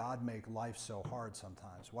 why does God make life so hard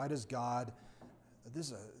sometimes? Why does God,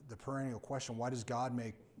 this is the perennial question, why does God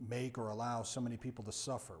make or allow so many people to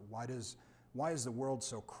suffer? Why is the world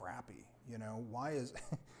so crappy? You know, why is,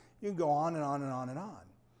 you can go on and on and on and on.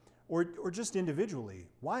 Or just individually,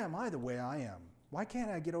 why am I the way I am? Why can't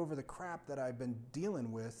I get over the crap that I've been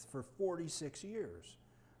dealing with for 46 years?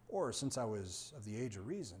 Or since I was of the age of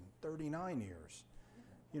reason, 39 years.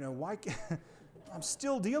 You know, why can't, I'm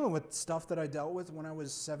still dealing with stuff that I dealt with when I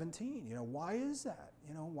was 17. You know, why is that?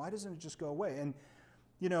 You know, why doesn't it just go away? And,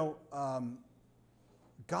 you know,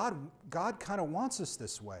 God kind of wants us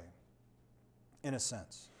this way, in a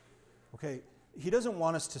sense. Okay, he doesn't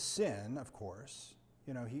want us to sin, of course.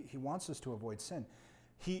 You know, he wants us to avoid sin.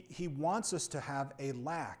 He wants us to have a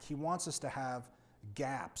lack. He wants us to have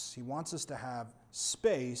gaps. He wants us to have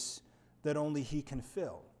space that only he can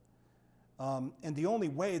fill. And the only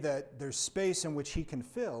way that there's space in which he can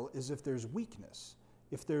fill is if there's weakness,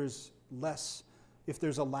 if there's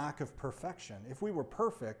a lack of perfection. If we were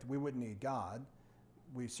perfect, we wouldn't need God.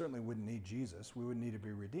 We certainly wouldn't need Jesus. We wouldn't need to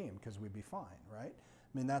be redeemed because we'd be fine, right?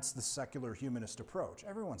 I mean, that's the secular humanist approach.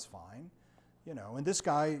 Everyone's fine, you know. And this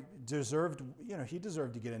guy deserved, you know, he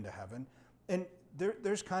deserved to get into heaven. And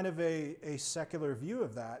there's kind of a secular view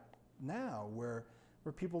of that now where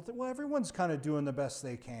people think, well, everyone's kind of doing the best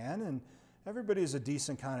they can and everybody's a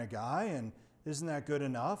decent kind of guy and isn't that good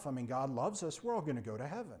enough? I mean, God loves us. We're all going to go to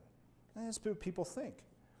heaven. And that's what people think.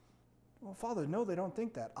 Well, Father, no, they don't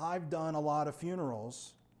think that. I've done a lot of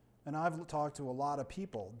funerals and I've talked to a lot of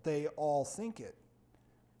people. They all think it.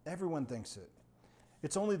 Everyone thinks it.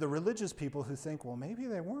 It's only the religious people who think, well, maybe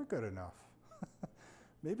they weren't good enough.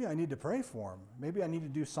 Maybe I need to pray for them. Maybe I need to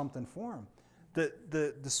do something for them.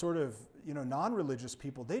 The sort of, you know, non-religious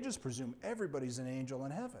people, they just presume everybody's an angel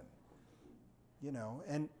in heaven. You know,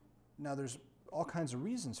 and now there's all kinds of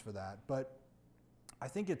reasons for that, but I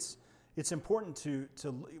think it's important to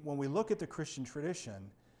when we look at the Christian tradition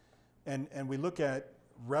and we look at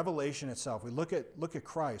Revelation itself, we look at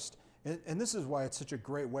Christ, and this is why it's such a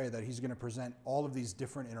great way that he's going to present all of these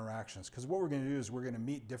different interactions, because what we're going to do is we're going to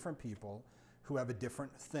meet different people who have a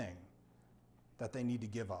different thing that they need to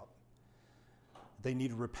give up. They need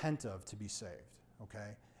to repent of to be saved,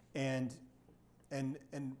 okay? And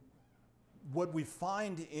what we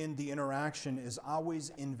find in the interaction is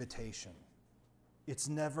always invitation. It's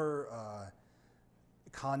never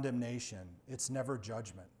condemnation. It's never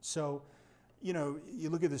judgment. So, you know, you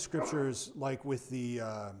look at the scriptures like with the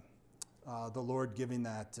Lord giving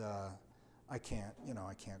that. I can't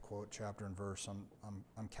quote chapter and verse.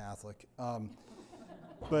 I'm Catholic,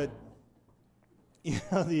 but you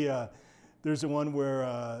know there's the one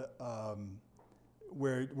where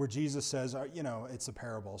Jesus says, you know, it's a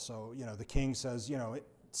parable. So you know the king says, you know,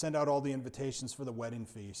 send out all the invitations for the wedding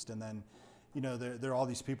feast, and then you know there are all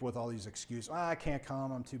these people with all these excuses. I can't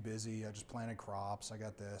come. I'm too busy. I just planted crops. I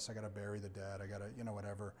got this. I got to bury the dead. I got to, you know,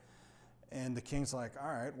 whatever. And the king's like, all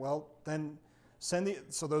right, well then.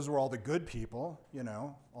 So those were all the good people, you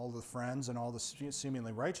know, all the friends and all the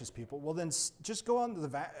seemingly righteous people. Well, then just go out into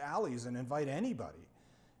the alleys and invite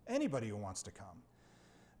anybody who wants to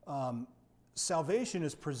come. Salvation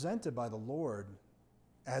is presented by the Lord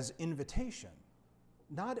as invitation,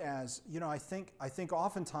 not as, you know, I think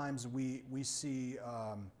oftentimes we see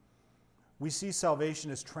salvation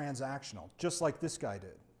as transactional, just like this guy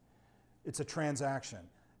did. It's a transaction.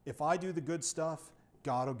 If I do the good stuff,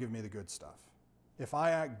 God will give me the good stuff. If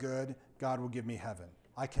I act good, God will give me heaven.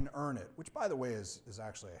 I can earn it, which, by the way, is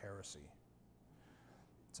actually a heresy.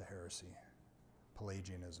 It's a heresy,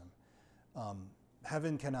 Pelagianism.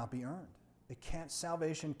 Heaven cannot be earned.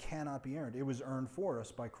 Salvation cannot be earned. It was earned for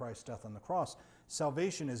us by Christ's death on the cross.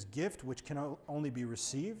 Salvation is gift which can only be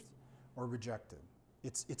received or rejected.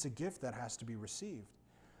 It's a gift that has to be received.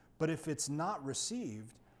 But if it's not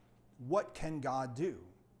received, what can God do?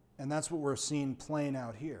 And that's what we're seeing playing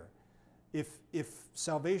out here. If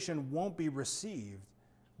salvation won't be received,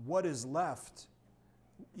 what is left?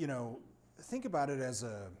 You know, think about it as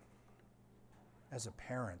a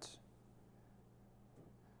parent.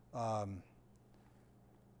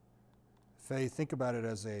 Faye, think about it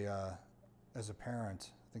as a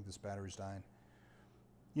parent. I think this battery's dying.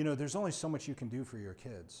 You know, there's only so much you can do for your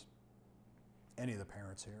kids. Any of the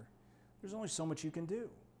parents here, there's only so much you can do.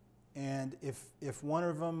 And if one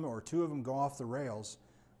of them or two of them go off the rails,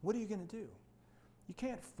 what are you going to do? You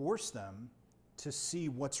can't force them to see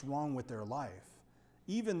what's wrong with their life.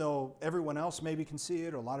 Even though everyone else maybe can see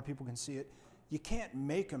it or a lot of people can see it, you can't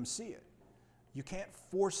make them see it. You can't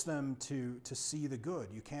force them to see the good.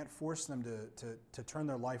 You can't force them to turn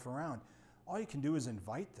their life around. All you can do is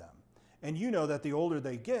invite them. And you know that the older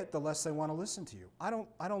they get, the less they want to listen to you. I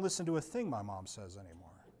don't listen to a thing my mom says anymore,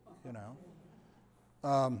 you know.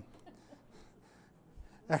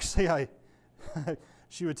 Actually,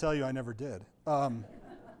 she would tell you I never did.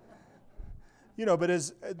 You know, but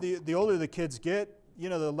as the older the kids get, you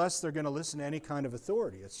know, the less they're going to listen to any kind of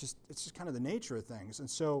authority. It's just kind of the nature of things. And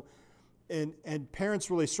so, and parents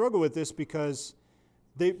really struggle with this because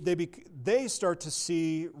they start to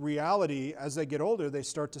see reality as they get older. They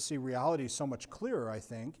start to see reality so much clearer, I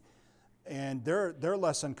think, and they're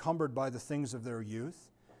less encumbered by the things of their youth,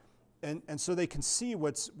 and so they can see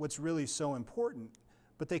what's really so important.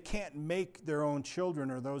 But they can't make their own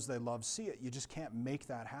children or those they love see it. You just can't make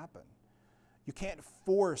that happen. You can't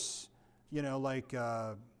force, you know, like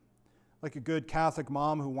a good Catholic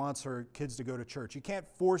mom who wants her kids to go to church. You can't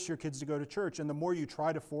force your kids to go to church, and the more you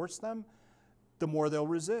try to force them, the more they'll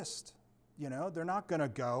resist. You know, they're not going to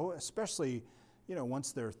go, especially, you know,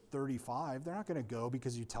 once they're 35, they're not going to go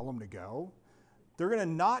because you tell them to go. They're going to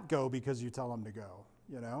not go because you tell them to go,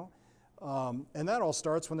 you know. And that all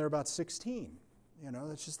starts when they're about 16. You know,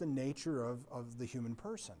 that's just the nature of the human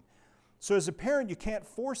person. So as a parent, you can't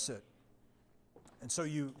force it. And so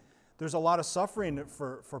there's a lot of suffering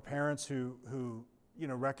for parents who you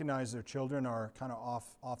know, recognize their children are kind of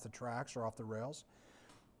off the tracks or off the rails.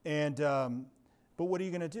 And but what are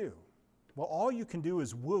you going to do? Well, all you can do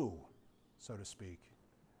is woo, so to speak.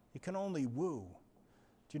 You can only woo.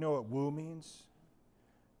 Do you know what woo means?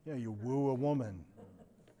 Yeah, you woo a woman,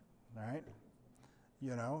 right?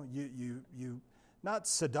 You know, you not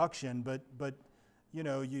seduction, but you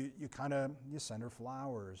know, you send her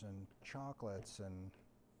flowers and chocolates and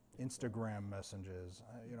Instagram messages,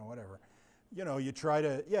 you know, whatever. You know, you try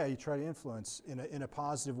to influence in a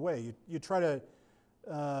positive way. You try to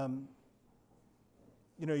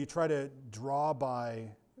you try to draw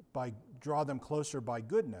them closer by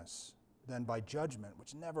goodness than by judgment,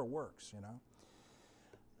 which never works, you know.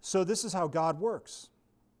 So this is how God works.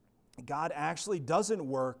 God actually doesn't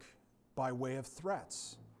work by way of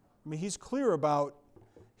threats. I mean, he's clear,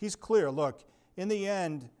 look, in the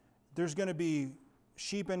end, there's going to be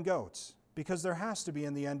sheep and goats, because there has to be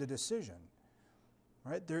in the end a decision,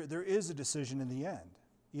 right? There is a decision in the end.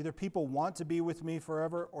 Either people want to be with me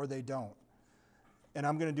forever or they don't. And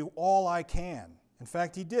I'm going to do all I can. In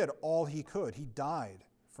fact, he did all he could. He died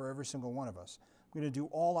for every single one of us. I'm going to do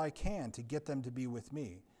all I can to get them to be with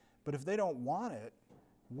me. But if they don't want it,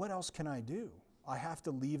 what else can I do? I have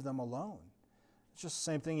to leave them alone. It's just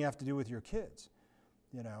the same thing you have to do with your kids.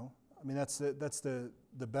 You know, I mean, that's the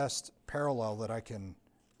best parallel that I can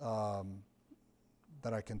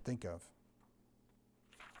think of.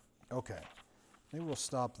 Okay, maybe we'll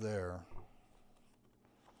stop there.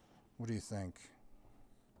 What do you think?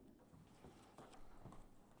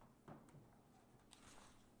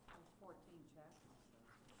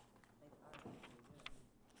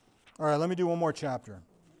 All right, let me do one more chapter.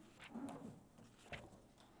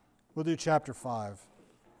 We'll do chapter 5.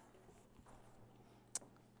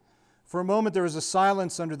 For a moment there was a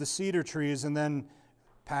silence under the cedar trees, and then,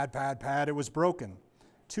 pad, pad, pad, it was broken.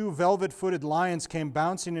 2 velvet-footed lions came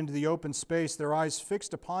bouncing into the open space, their eyes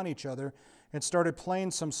fixed upon each other, and started playing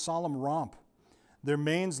some solemn romp. Their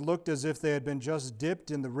manes looked as if they had been just dipped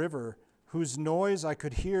in the river, whose noise I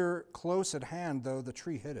could hear close at hand, though the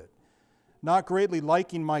tree hid it. Not greatly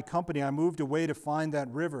liking my company, I moved away to find that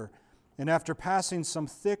river, and after passing some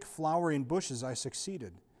thick, flowering bushes, I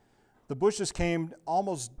succeeded. The bushes came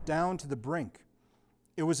almost down to the brink.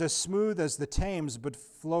 It was as smooth as the Thames, but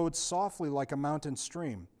flowed softly like a mountain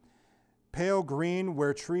stream. Pale green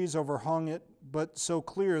where trees overhung it, but so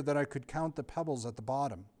clear that I could count the pebbles at the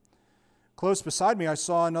bottom. Close beside me, I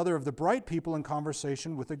saw another of the bright people in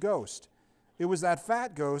conversation with a ghost. It was that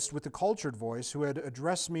fat ghost with the cultured voice who had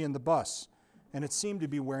addressed me in the bus, and it seemed to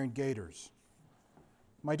be wearing gaiters.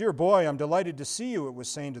 "My dear boy, I'm delighted to see you," it was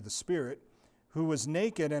saying to the spirit, who was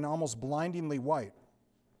naked and almost blindingly white.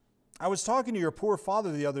 "I was talking to your poor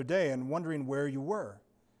father the other day and wondering where you were."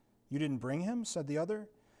 "You didn't bring him?" said the other.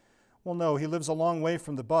 "Well, no, he lives a long way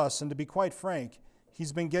from the bus, and to be quite frank,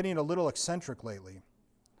 he's been getting a little eccentric lately.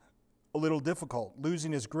 A little difficult,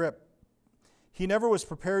 losing his grip. He never was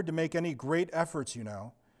prepared to make any great efforts, you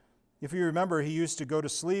know. If you remember, he used to go to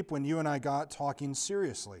sleep when you and I got talking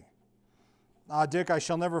seriously." "Ah, Dick, I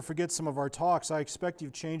shall never forget some of our talks. I expect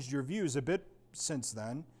you've changed your views a bit since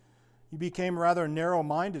then. You became rather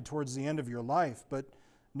narrow-minded towards the end of your life, but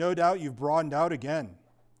no doubt you've broadened out again."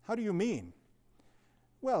 "How do you mean?"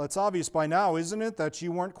 "Well, it's obvious by now, isn't it, that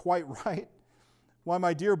you weren't quite right? Why,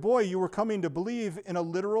 my dear boy, you were coming to believe in a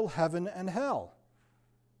literal heaven and hell.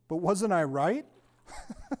 But wasn't I right?"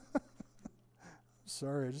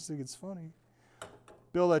 Sorry, I just think it's funny.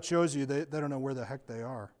 Bill, that shows you they don't know where the heck they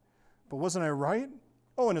are. "But wasn't I right?"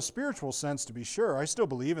 "Oh, in a spiritual sense, to be sure. I still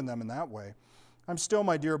believe in them in that way. I'm still,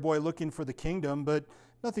 my dear boy, looking for the kingdom, but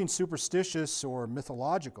nothing superstitious or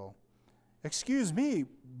mythological." "Excuse me,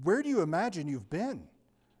 where do you imagine you've been?"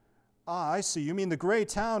 "Ah, I see. You mean the gray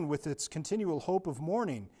town with its continual hope of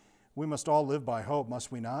morning. We must all live by hope,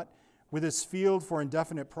 must we not? With its field for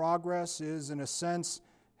indefinite progress is, in a sense,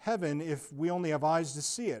 heaven if we only have eyes to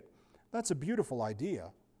see it. That's a beautiful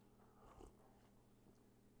idea."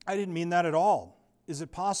 "I didn't mean that at all. Is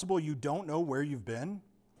it possible you don't know where you've been?"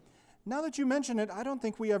 "Now that you mention it, I don't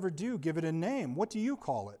think we ever do give it a name. What do you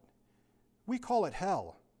call it?" "We call it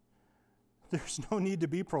hell." "There's no need to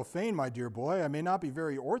be profane, my dear boy. I may not be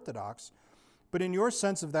very orthodox, but in your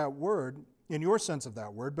sense of that word,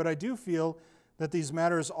 but I do feel that these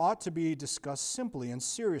matters ought to be discussed simply and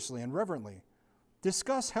seriously and reverently."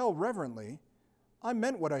 "Discuss hell reverently? I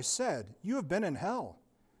meant what I said. You have been in hell.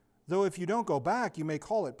 Though if you don't go back, you may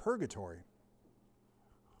call it purgatory."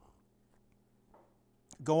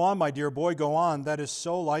 "Go on, my dear boy, go on. That is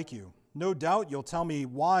so like you. No doubt you'll tell me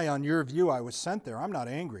why, on your view, I was sent there. I'm not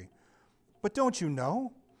angry. But don't you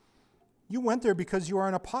know? You went there because you are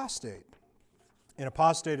an apostate." An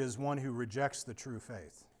apostate is one who rejects the true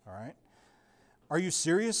faith, all right? "Are you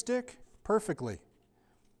serious, Dick?" "Perfectly.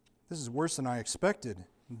 This is worse than I expected.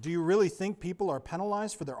 Do you really think people are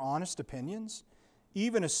penalized for their honest opinions,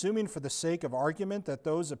 even assuming for the sake of argument that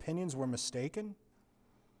those opinions were mistaken?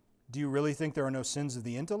 Do you really think there are no sins of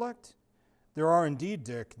the intellect? There are indeed,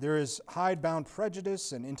 Dick. There is hidebound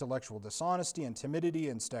prejudice and intellectual dishonesty and timidity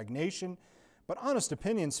and stagnation, but honest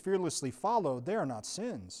opinions fearlessly followed, they are not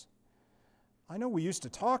sins. I know we used to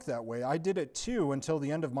talk that way. I did it too until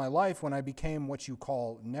the end of my life when I became what you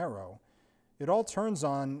call narrow. It all turns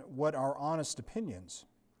on what are honest opinions.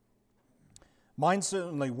 Mine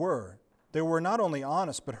certainly were. They were not only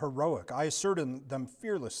honest, but heroic. I asserted them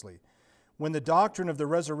fearlessly. When the doctrine of the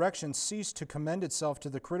resurrection ceased to commend itself to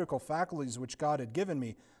the critical faculties which God had given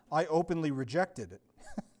me, I openly rejected it.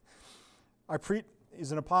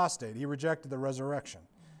 He's an apostate. He rejected the resurrection.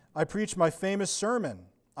 I preached my famous sermon.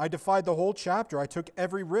 I defied the whole chapter. I took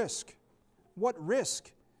every risk. What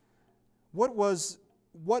risk? What was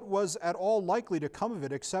at all likely to come of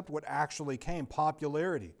it except what actually came?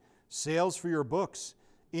 Popularity, sales for your books,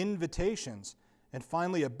 invitations, and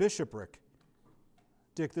finally a bishopric.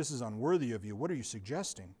 Dick, this is unworthy of you. What are you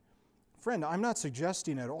suggesting? Friend, I'm not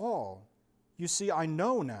suggesting at all. You see, I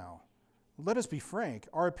know now. Let us be frank.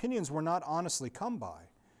 Our opinions were not honestly come by.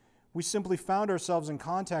 We simply found ourselves in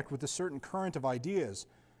contact with a certain current of ideas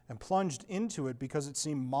and plunged into it because it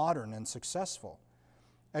seemed modern and successful.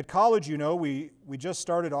 At college, you know, we just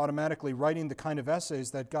started automatically writing the kind of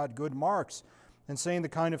essays that got good marks and saying the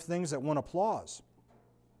kind of things that won applause.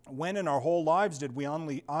 When in our whole lives did we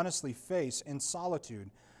honestly face in solitude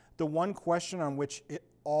the one question on which it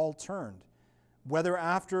all turned, whether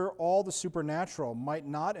after all the supernatural might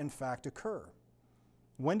not in fact occur?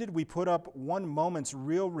 When did we put up one moment's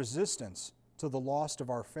real resistance to the loss of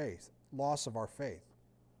our faith?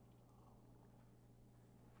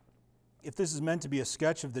 If this is meant to be a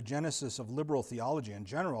sketch of the genesis of liberal theology in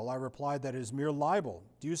general, I replied that it is mere libel.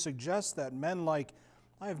 Do you suggest that men like,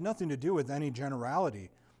 I have nothing to do with any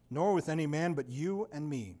generality, nor with any man but you and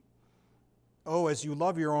me? Oh, as you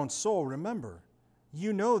love your own soul, remember,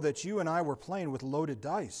 you know that you and I were playing with loaded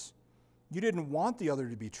dice. You didn't want the other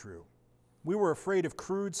to be true. We were afraid of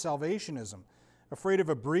crude salvationism, afraid of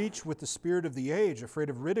a breach with the spirit of the age,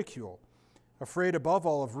 afraid of ridicule, afraid above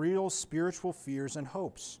all of real spiritual fears and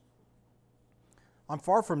hopes. I'm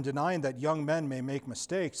far from denying that young men may make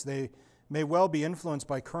mistakes. They may well be influenced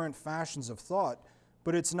by current fashions of thought,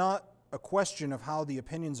 but it's not a question of how the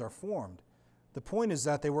opinions are formed. The point is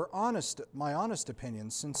that they were my honest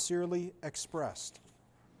opinions, sincerely expressed.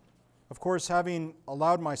 Of course, having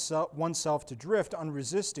allowed oneself to drift,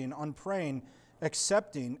 unresisting, unpraying,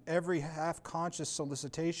 accepting every half-conscious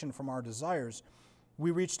solicitation from our desires,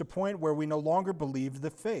 we reached a point where we no longer believed the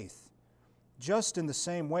faith. Just in the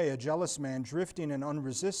same way, a jealous man, drifting and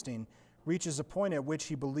unresisting, reaches a point at which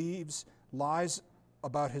he believes lies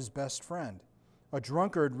about his best friend. A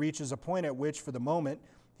drunkard reaches a point at which, for the moment,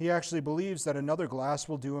 he actually believes that another glass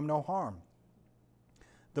will do him no harm.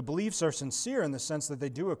 The beliefs are sincere in the sense that they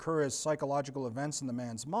do occur as psychological events in the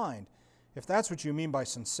man's mind. If that's what you mean by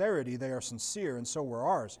sincerity, they are sincere, and so were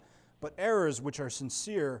ours. But errors which are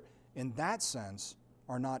sincere in that sense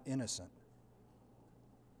are not innocent.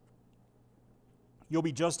 You'll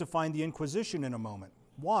be justifying the Inquisition in a moment.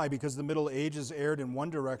 Why? Because the Middle Ages erred in one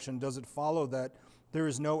direction, does it follow that there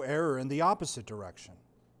is no error in the opposite direction?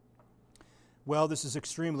 Well, this is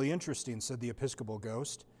extremely interesting, said the Episcopal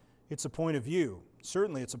ghost. It's a point of view.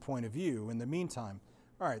 Certainly it's a point of view. In the meantime,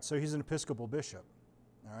 all right, so he's an Episcopal bishop,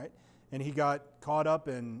 all right? And he got caught up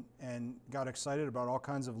and got excited about all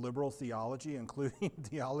kinds of liberal theology, including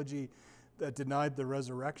theology that denied the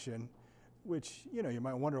resurrection, which, you know, you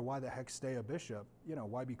might wonder, why the heck stay a bishop? You know,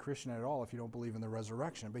 why be Christian at all if you don't believe in the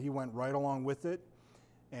resurrection? But he went right along with it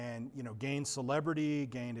and, you know, gained celebrity,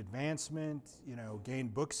 gained advancement, you know,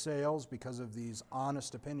 gained book sales because of these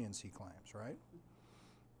honest opinions he claims, right?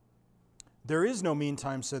 There is no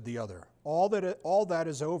meantime, said the other. All that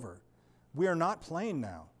is over. We are not playing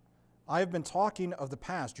now. I have been talking of the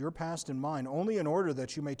past, your past and mine, only in order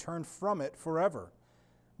that you may turn from it forever.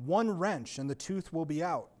 One wrench and the tooth will be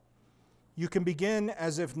out. You can begin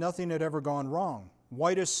as if nothing had ever gone wrong.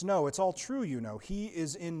 White as snow, it's all true, you know. He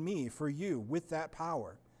is in me for you with that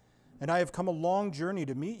power. And I have come a long journey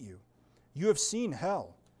to meet you. You have seen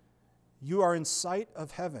hell. You are in sight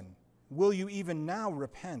of heaven. Will you even now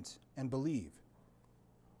repent and believe?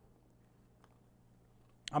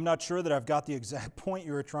 I'm not sure that I've got the exact point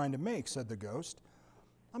you were trying to make, said the ghost.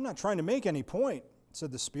 I'm not trying to make any point,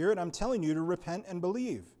 said the spirit. I'm telling you to repent and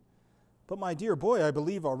believe. But my dear boy, I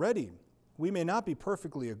believe already. We may not be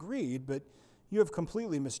perfectly agreed, but you have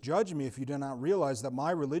completely misjudged me if you do not realize that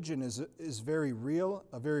my religion is very real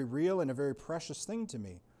and a very precious thing to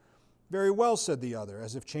me. Very well, said the other,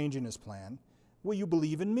 as if changing his plan. Will you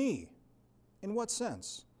believe in me? In what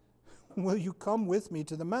sense? Will you come with me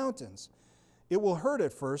to the mountains? It will hurt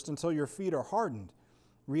at first until your feet are hardened.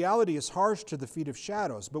 Reality is harsh to the feet of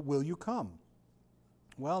shadows, but will you come?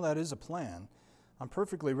 Well, that is a plan. I'm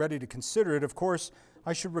perfectly ready to consider it. Of course,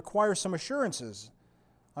 I should require some assurances.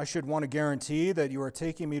 I should want to guarantee that you are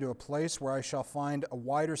taking me to a place where I shall find a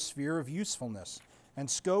wider sphere of usefulness and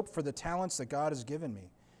scope for the talents that God has given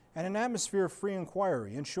me, and an atmosphere of free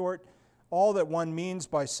inquiry. In short, all that one means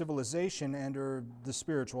by civilization and or the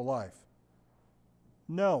spiritual life.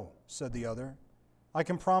 No, said the other. I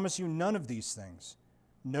can promise you none of these things.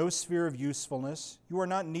 No sphere of usefulness. You are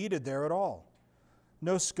not needed there at all.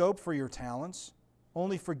 No scope for your talents.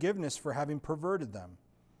 Only forgiveness for having perverted them.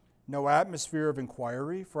 No atmosphere of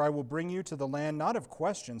inquiry, for I will bring you to the land not of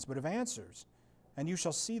questions, but of answers, and you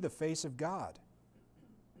shall see the face of God.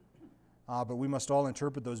 But we must all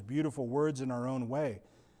interpret those beautiful words in our own way.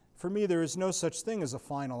 For me, there is no such thing as a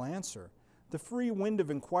final answer. The free wind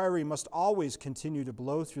of inquiry must always continue to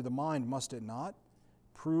blow through the mind, must it not?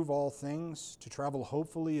 Prove all things, to travel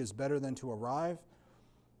hopefully is better than to arrive.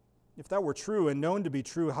 If that were true and known to be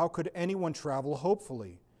true, how could anyone travel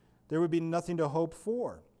hopefully? There would be nothing to hope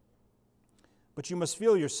for. But you must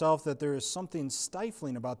feel yourself that there is something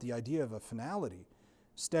stifling about the idea of a finality.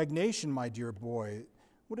 Stagnation, my dear boy,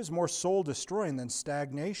 what is more soul-destroying than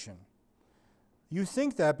stagnation? You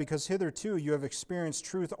think that because hitherto you have experienced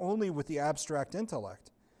truth only with the abstract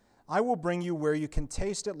intellect. I will bring you where you can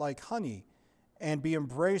taste it like honey and be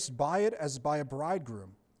embraced by it as by a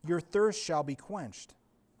bridegroom. Your thirst shall be quenched.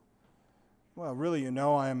 Well, really,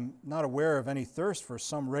 I am not aware of any thirst for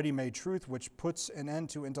some ready-made truth which puts an end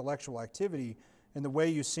to intellectual activity in the way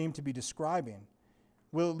you seem to be describing.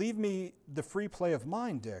 Will it leave me the free play of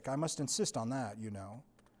mind, Dick? I must insist on that,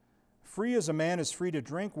 Free as a man is free to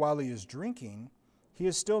drink while he is drinking, he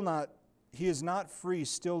is not free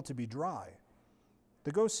still to be dry.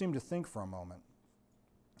 The ghost seemed to think for a moment.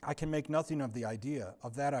 I can make nothing of that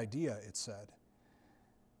idea, it said.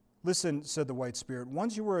 Listen, said the white spirit,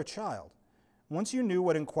 once you were a child. Once you knew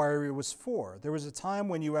what inquiry was for. There was a time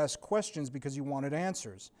when you asked questions because you wanted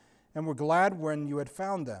answers, and were glad when you had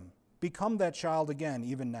found them. Become that child again,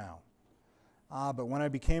 even now. But when I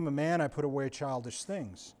became a man, I put away childish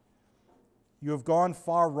things. You have gone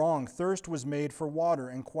far wrong. Thirst was made for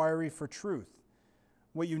water, inquiry for truth.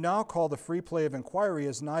 What you now call the free play of inquiry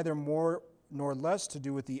has neither more nor less to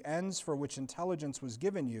do with the ends for which intelligence was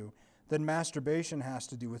given you than masturbation has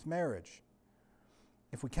to do with marriage.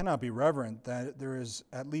 If we cannot be reverent, that there is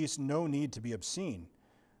at least no need to be obscene.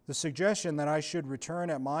 The suggestion that I should return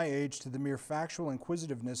at my age to the mere factual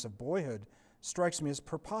inquisitiveness of boyhood strikes me as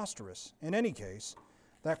preposterous. In any case,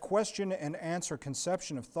 that question and answer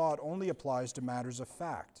conception of thought only applies to matters of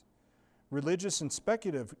fact. Religious and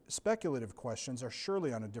speculative questions are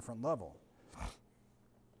surely on a different level.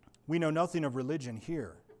 We know nothing of religion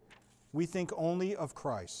here. We think only of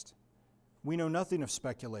Christ. We know nothing of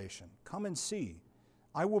speculation. Come and see.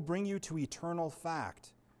 I will bring you to eternal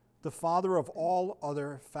fact, the father of all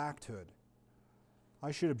other facthood.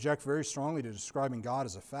 I should object very strongly to describing God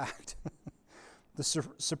as a fact. The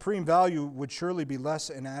supreme value would surely be less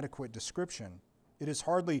inadequate description. It is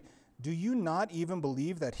hardly, do you not even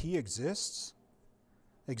believe that he exists?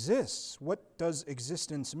 Exists. What does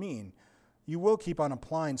existence mean? You will keep on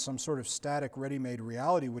applying some sort of static, ready-made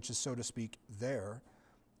reality, which is, so to speak, there,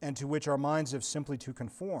 and to which our minds have simply to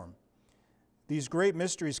conform. These great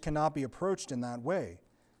mysteries cannot be approached in that way.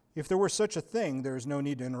 If there were such a thing, there is no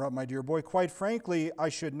need to interrupt, my dear boy. Quite frankly, I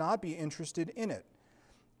should not be interested in it.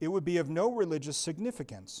 It would be of no religious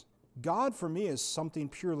significance. God for me is something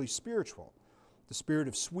purely spiritual. The spirit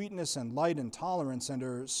of sweetness and light and tolerance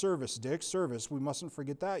and service, Dick, service. We mustn't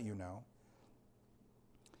forget that,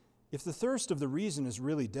 If the thirst of the reason is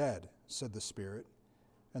really dead, said the spirit,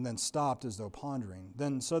 and then stopped as though pondering.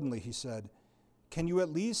 Then suddenly he said, can you at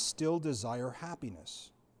least still desire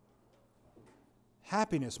happiness?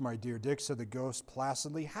 Happiness, my dear Dick, said the ghost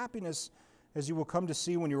placidly. Happiness, as you will come to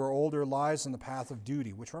see when you are older, lies in the path of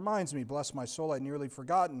duty. Which reminds me, bless my soul, I'd nearly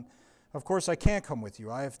forgotten. Of course, I can't come with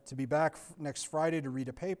you. I have to be back next Friday to read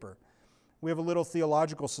a paper. We have a little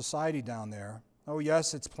theological society down there. Oh,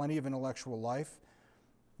 yes, it's plenty of intellectual life.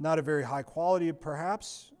 Not a very high quality,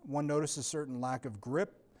 perhaps. One notices a certain lack of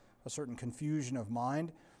grip, a certain confusion of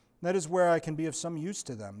mind. That is where I can be of some use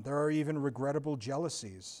to them. There are even regrettable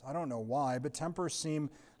jealousies. I don't know why, but tempers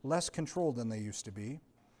seem less controlled than they used to be.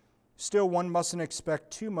 Still, one mustn't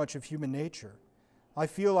expect too much of human nature. I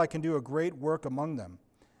feel I can do a great work among them.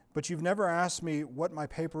 But you've never asked me what my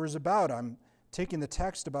paper is about. I'm taking the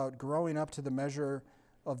text about growing up to the measure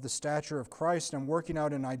of the stature of Christ and working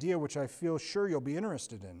out an idea which I feel sure you'll be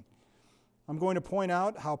interested in. I'm going to point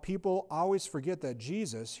out how people always forget that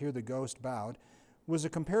Jesus, here the ghost bowed, was a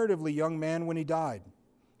comparatively young man when he died.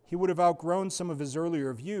 He would have outgrown some of his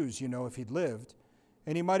earlier views, if he'd lived,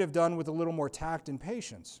 and he might have done with a little more tact and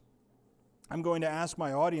patience. I'm going to ask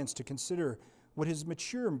my audience to consider what his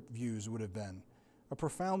mature views would have been. A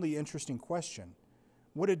profoundly interesting question.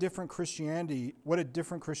 What a different Christianity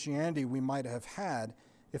we might have had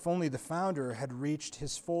if only the founder had reached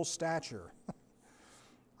his full stature.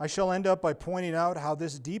 I shall end up by pointing out how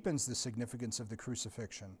this deepens the significance of the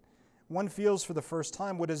crucifixion. One feels for the first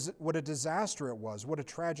time what a disaster it was, what a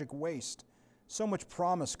tragic waste. So much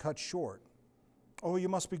promise cut short. Oh, you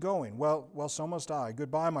must be going. Well, so must I.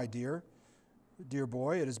 Goodbye, my dear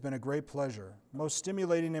boy. It has been a great pleasure. Most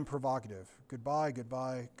stimulating and provocative. Goodbye,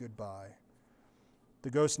 goodbye, goodbye. The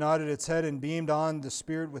ghost nodded its head and beamed on the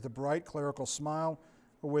spirit with a bright clerical smile,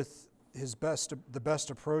 or with the best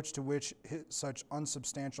approach to which such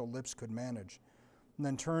unsubstantial lips could manage, and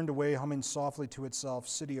then turned away, humming softly to itself,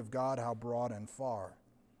 "City of God, how broad and far."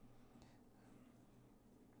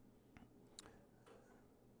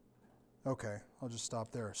 Okay, I'll just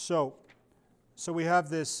stop there. So we have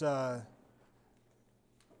this.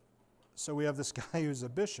 So we have this guy who's a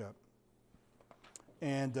bishop,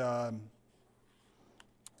 and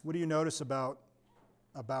what do you notice about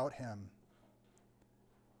him?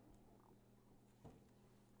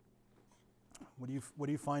 What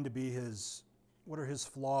do you find to be what are his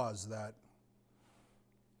flaws?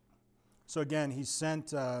 So again, he's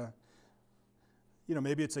sent.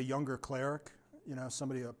 Maybe it's a younger cleric.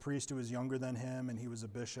 A priest who was younger than him, and he was a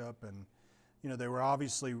bishop, and they were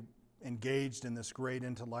obviously engaged in this great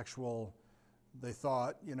intellectual. They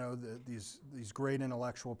thought, these great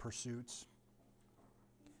intellectual pursuits.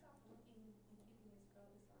 He stopped looking and keeping his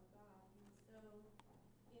focus on God. He was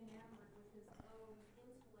so enamored with his own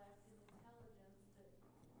intellect and intelligence that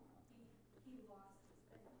he lost his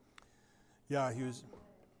faith. Yeah,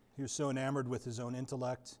 he was so enamored with his own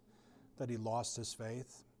intellect that he lost his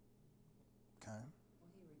faith. Okay.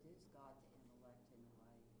 Well, he reduced God to intellect in a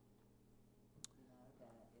way,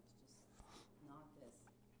 that it's just not this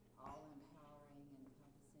all-empowering,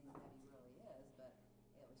 encompassing that he really is, but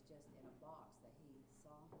it was just in a box that he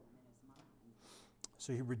saw him in his mind.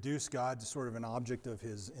 So he reduced God to sort of an object of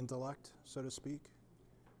his intellect, so to speak.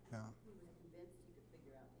 Yeah. He was convinced he could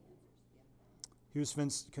figure out the answers. Yeah. He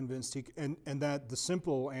was convinced and that the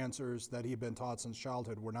simple answers that he had been taught since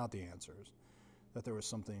childhood were not the answers, that there was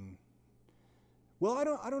something. Well, I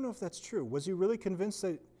don't know if that's true. Was he really convinced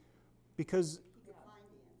that? Because He could find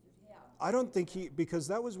the answers. Yeah. I don't think because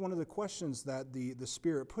that was one of the questions that the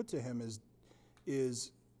Spirit put to him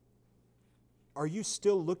is are you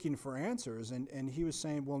still looking for answers? And he was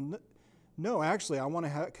saying, well, no, actually, I want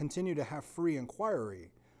to continue to have free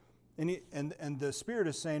inquiry. And the Spirit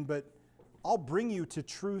is saying, but I'll bring you to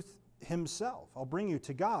truth Himself. I'll bring you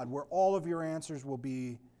to God, where all of your answers will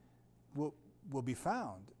be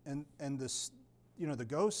found. And this. The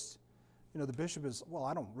ghost, the bishop is, well,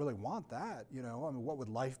 I don't really want that. What would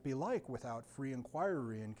life be like without free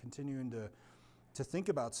inquiry and continuing to think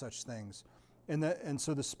about such things? And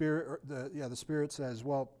so the Spirit says,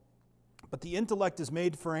 well, but the intellect is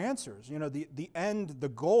made for answers. The end, the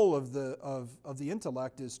goal of the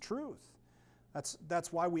intellect is truth.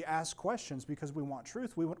 That's why we ask questions, because we want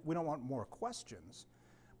truth. We don't want more questions.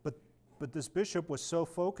 But this bishop was so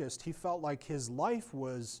focused, he felt like his life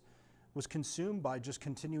was consumed by just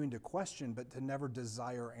continuing to question, but to never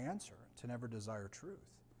desire answer, to never desire truth.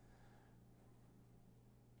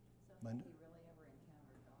 So Linda? had he really ever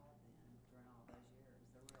encountered God then during all those years,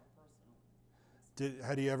 the real personal?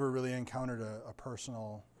 Had he ever really encountered a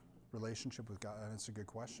personal relationship with God? That's a good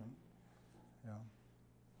question. Yeah.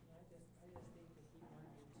 I just think that he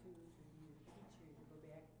wanted to be a teacher, to go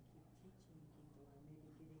back and keep teaching people, and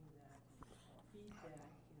maybe getting that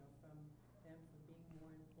feedback, from them for being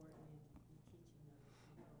more important and to be teaching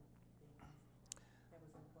other people things. That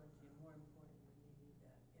was important to him, more important than maybe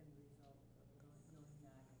the end result of knowing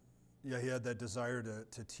God. Yeah, he had that desire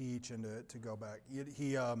to teach and to go back.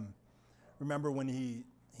 He remember when he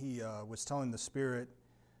was telling the Spirit,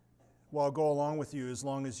 well, I'll go along with you as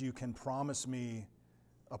long as you can promise me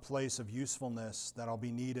a place of usefulness, that I'll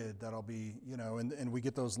be needed, that I'll be, and we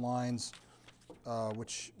get those lines,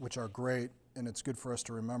 which are great, and it's good for us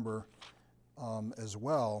to remember as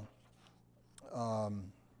well.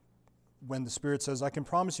 When the Spirit says, I can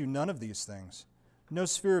promise you none of these things. No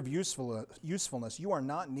sphere of usefulness. You are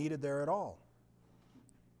not needed there at all.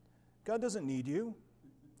 God doesn't need you.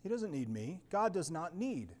 He doesn't need me. God does not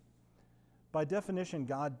need. By definition,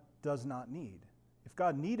 God does not need. If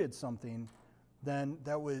God needed something, then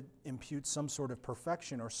that would impute some sort of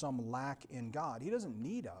perfection or some lack in God. He doesn't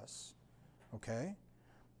need us, okay?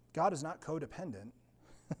 God is not codependent.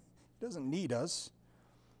 He doesn't need us.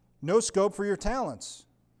 No scope for your talents.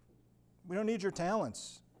 We don't need your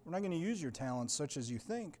talents. We're not going to use your talents such as you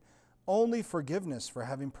think. Only forgiveness for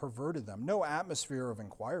having perverted them. No atmosphere of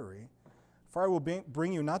inquiry. For I will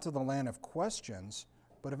bring you not to the land of questions,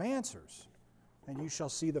 but of answers. And you shall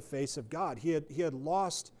see the face of God. He had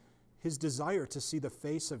lost his desire to see the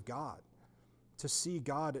face of God. To see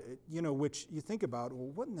God, which you think about, well,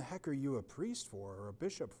 what in the heck are you a priest for or a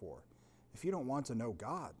bishop for if you don't want to know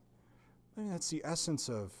God? I mean, that's the essence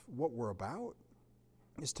of what we're about,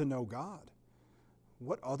 is to know God.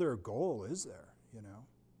 What other goal is there,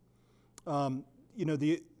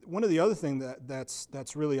 one of the other thing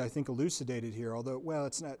that's really, I think, elucidated here, although, well,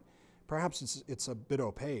 it's not, perhaps it's a bit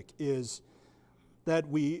opaque, is that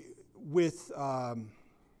we, with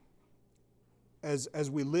as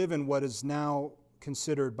we live in what is now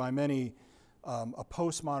considered by many a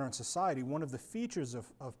postmodern society, one of the features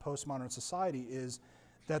of postmodern society is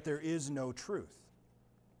that there is no truth.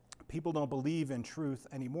 People don't believe in truth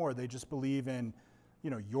anymore. They just believe in,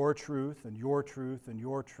 your truth and your truth and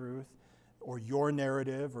your truth, or your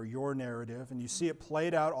narrative or your narrative. And you see it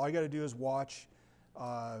played out. All you got to do is watch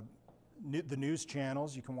the news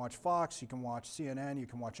channels. You can watch Fox, you can watch CNN, you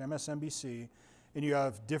can watch MSNBC, and you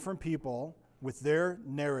have different people with their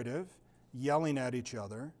narrative yelling at each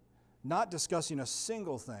other, not discussing a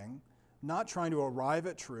single thing, not trying to arrive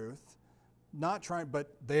at truth, but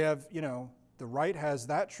they have, the right has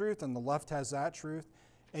that truth and the left has that truth.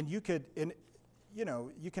 And you can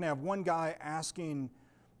have one guy asking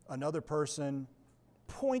another person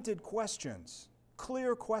pointed questions,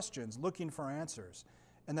 clear questions, looking for answers.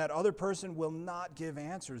 And that other person will not give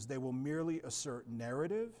answers. They will merely assert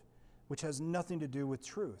narrative, which has nothing to do with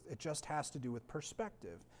truth. It just has to do with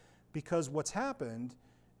perspective. Because what's happened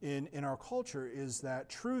in our culture is that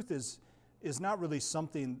truth is not really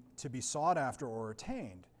something to be sought after or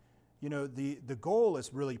attained. The goal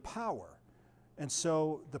is really power. And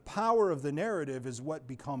so the power of the narrative is what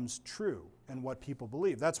becomes true and what people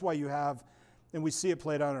believe. That's why you have, and we see it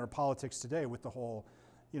played out in our politics today with the whole,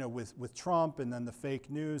 with Trump and then the fake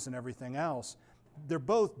news and everything else. They're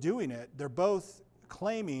both doing it. They're both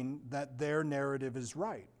claiming that their narrative is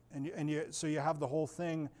right. So you have the whole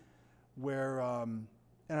thing where, and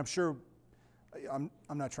I'm sure, I'm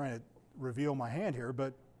not trying to reveal my hand here,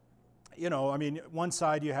 but, one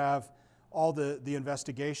side you have all the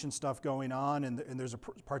investigation stuff going on, and there's a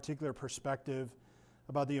particular perspective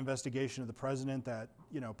about the investigation of the president that,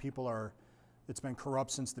 it's been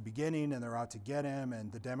corrupt since the beginning and they're out to get him,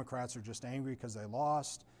 and the Democrats are just angry because they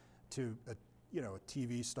lost to a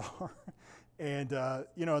TV star. And,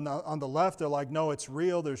 on the left, they're like, no, it's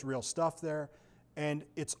real, there's real stuff there. And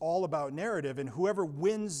it's all about narrative, and whoever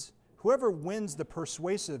wins the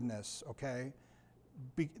persuasiveness, okay,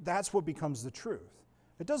 that's what becomes the truth.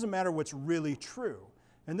 It doesn't matter what's really true.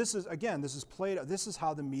 And this is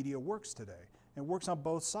how the media works today. It works on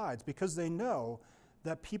both sides because they know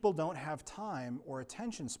that people don't have time or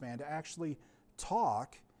attention span to actually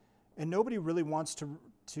talk, and nobody really wants to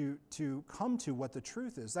come to what the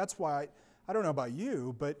truth is. That's why, I don't know about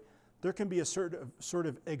you, but there can be a sort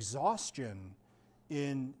of exhaustion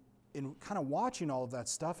in kind of watching all of that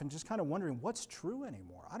stuff and just kind of wondering what's true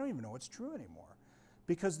anymore. I don't even know what's true anymore.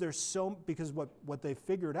 Because what they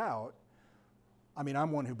figured out,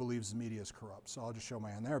 I'm one who believes the media is corrupt, so I'll just show my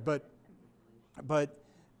hand there. But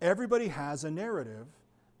everybody has a narrative,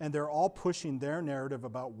 and they're all pushing their narrative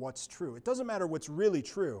about what's true. It doesn't matter what's really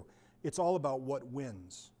true. It's all about what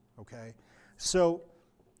wins, okay? So,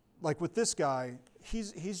 like with this guy,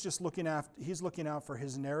 he's just looking out for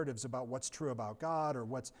his narratives about what's true about God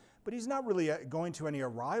but he's not really going to any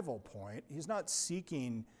arrival point. He's not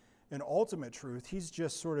seeking an ultimate truth. He's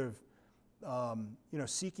just sort of,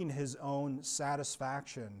 seeking his own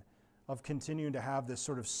satisfaction of continuing to have this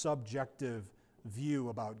sort of subjective view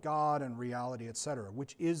about God and reality, etc.,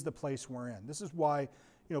 which is the place we're in. This is why,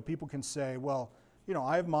 people can say, well,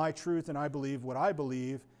 I have my truth and I believe what I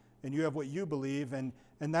believe, and you have what you believe, and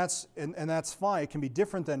that's fine. It can be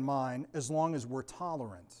different than mine as long as we're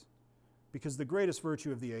tolerant, because the greatest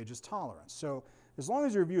virtue of the age is tolerance. So as long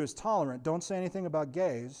as your view is tolerant, don't say anything about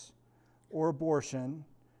gays, or abortion,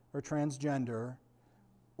 or transgender,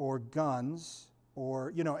 or guns,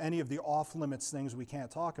 or any of the off-limits things we can't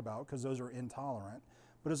talk about because those are intolerant.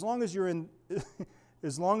 But as long as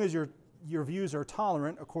as long as your views are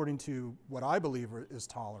tolerant according to what I believe is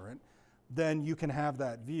tolerant, then you can have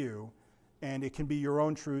that view, and it can be your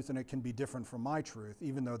own truth, and it can be different from my truth,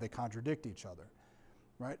 even though they contradict each other,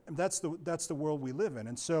 right? And that's the world we live in.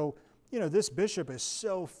 And so, this bishop is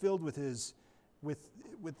so filled with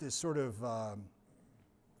with this sort of,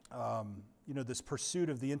 this pursuit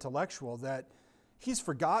of the intellectual that he's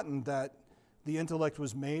forgotten that the intellect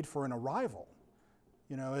was made for an arrival.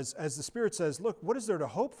 As the Spirit says, look, what is there to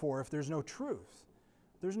hope for if there's no truth?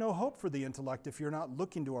 There's no hope for the intellect if you're not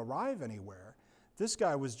looking to arrive anywhere. This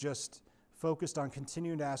guy was just focused on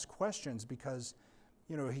continuing to ask questions because,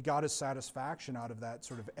 he got his satisfaction out of that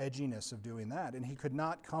sort of edginess of doing that. And he could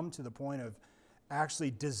not come to the point of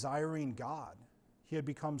actually desiring God. He had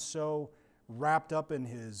become so wrapped up in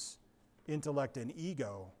his intellect and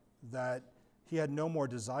ego that he had no more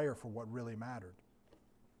desire for what really mattered.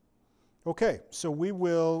 Okay, so we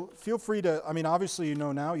will, feel free to, obviously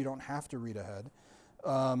now, you don't have to read ahead,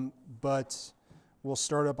 but we'll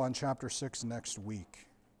start up on chapter 6 next week.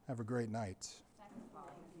 Have a great night.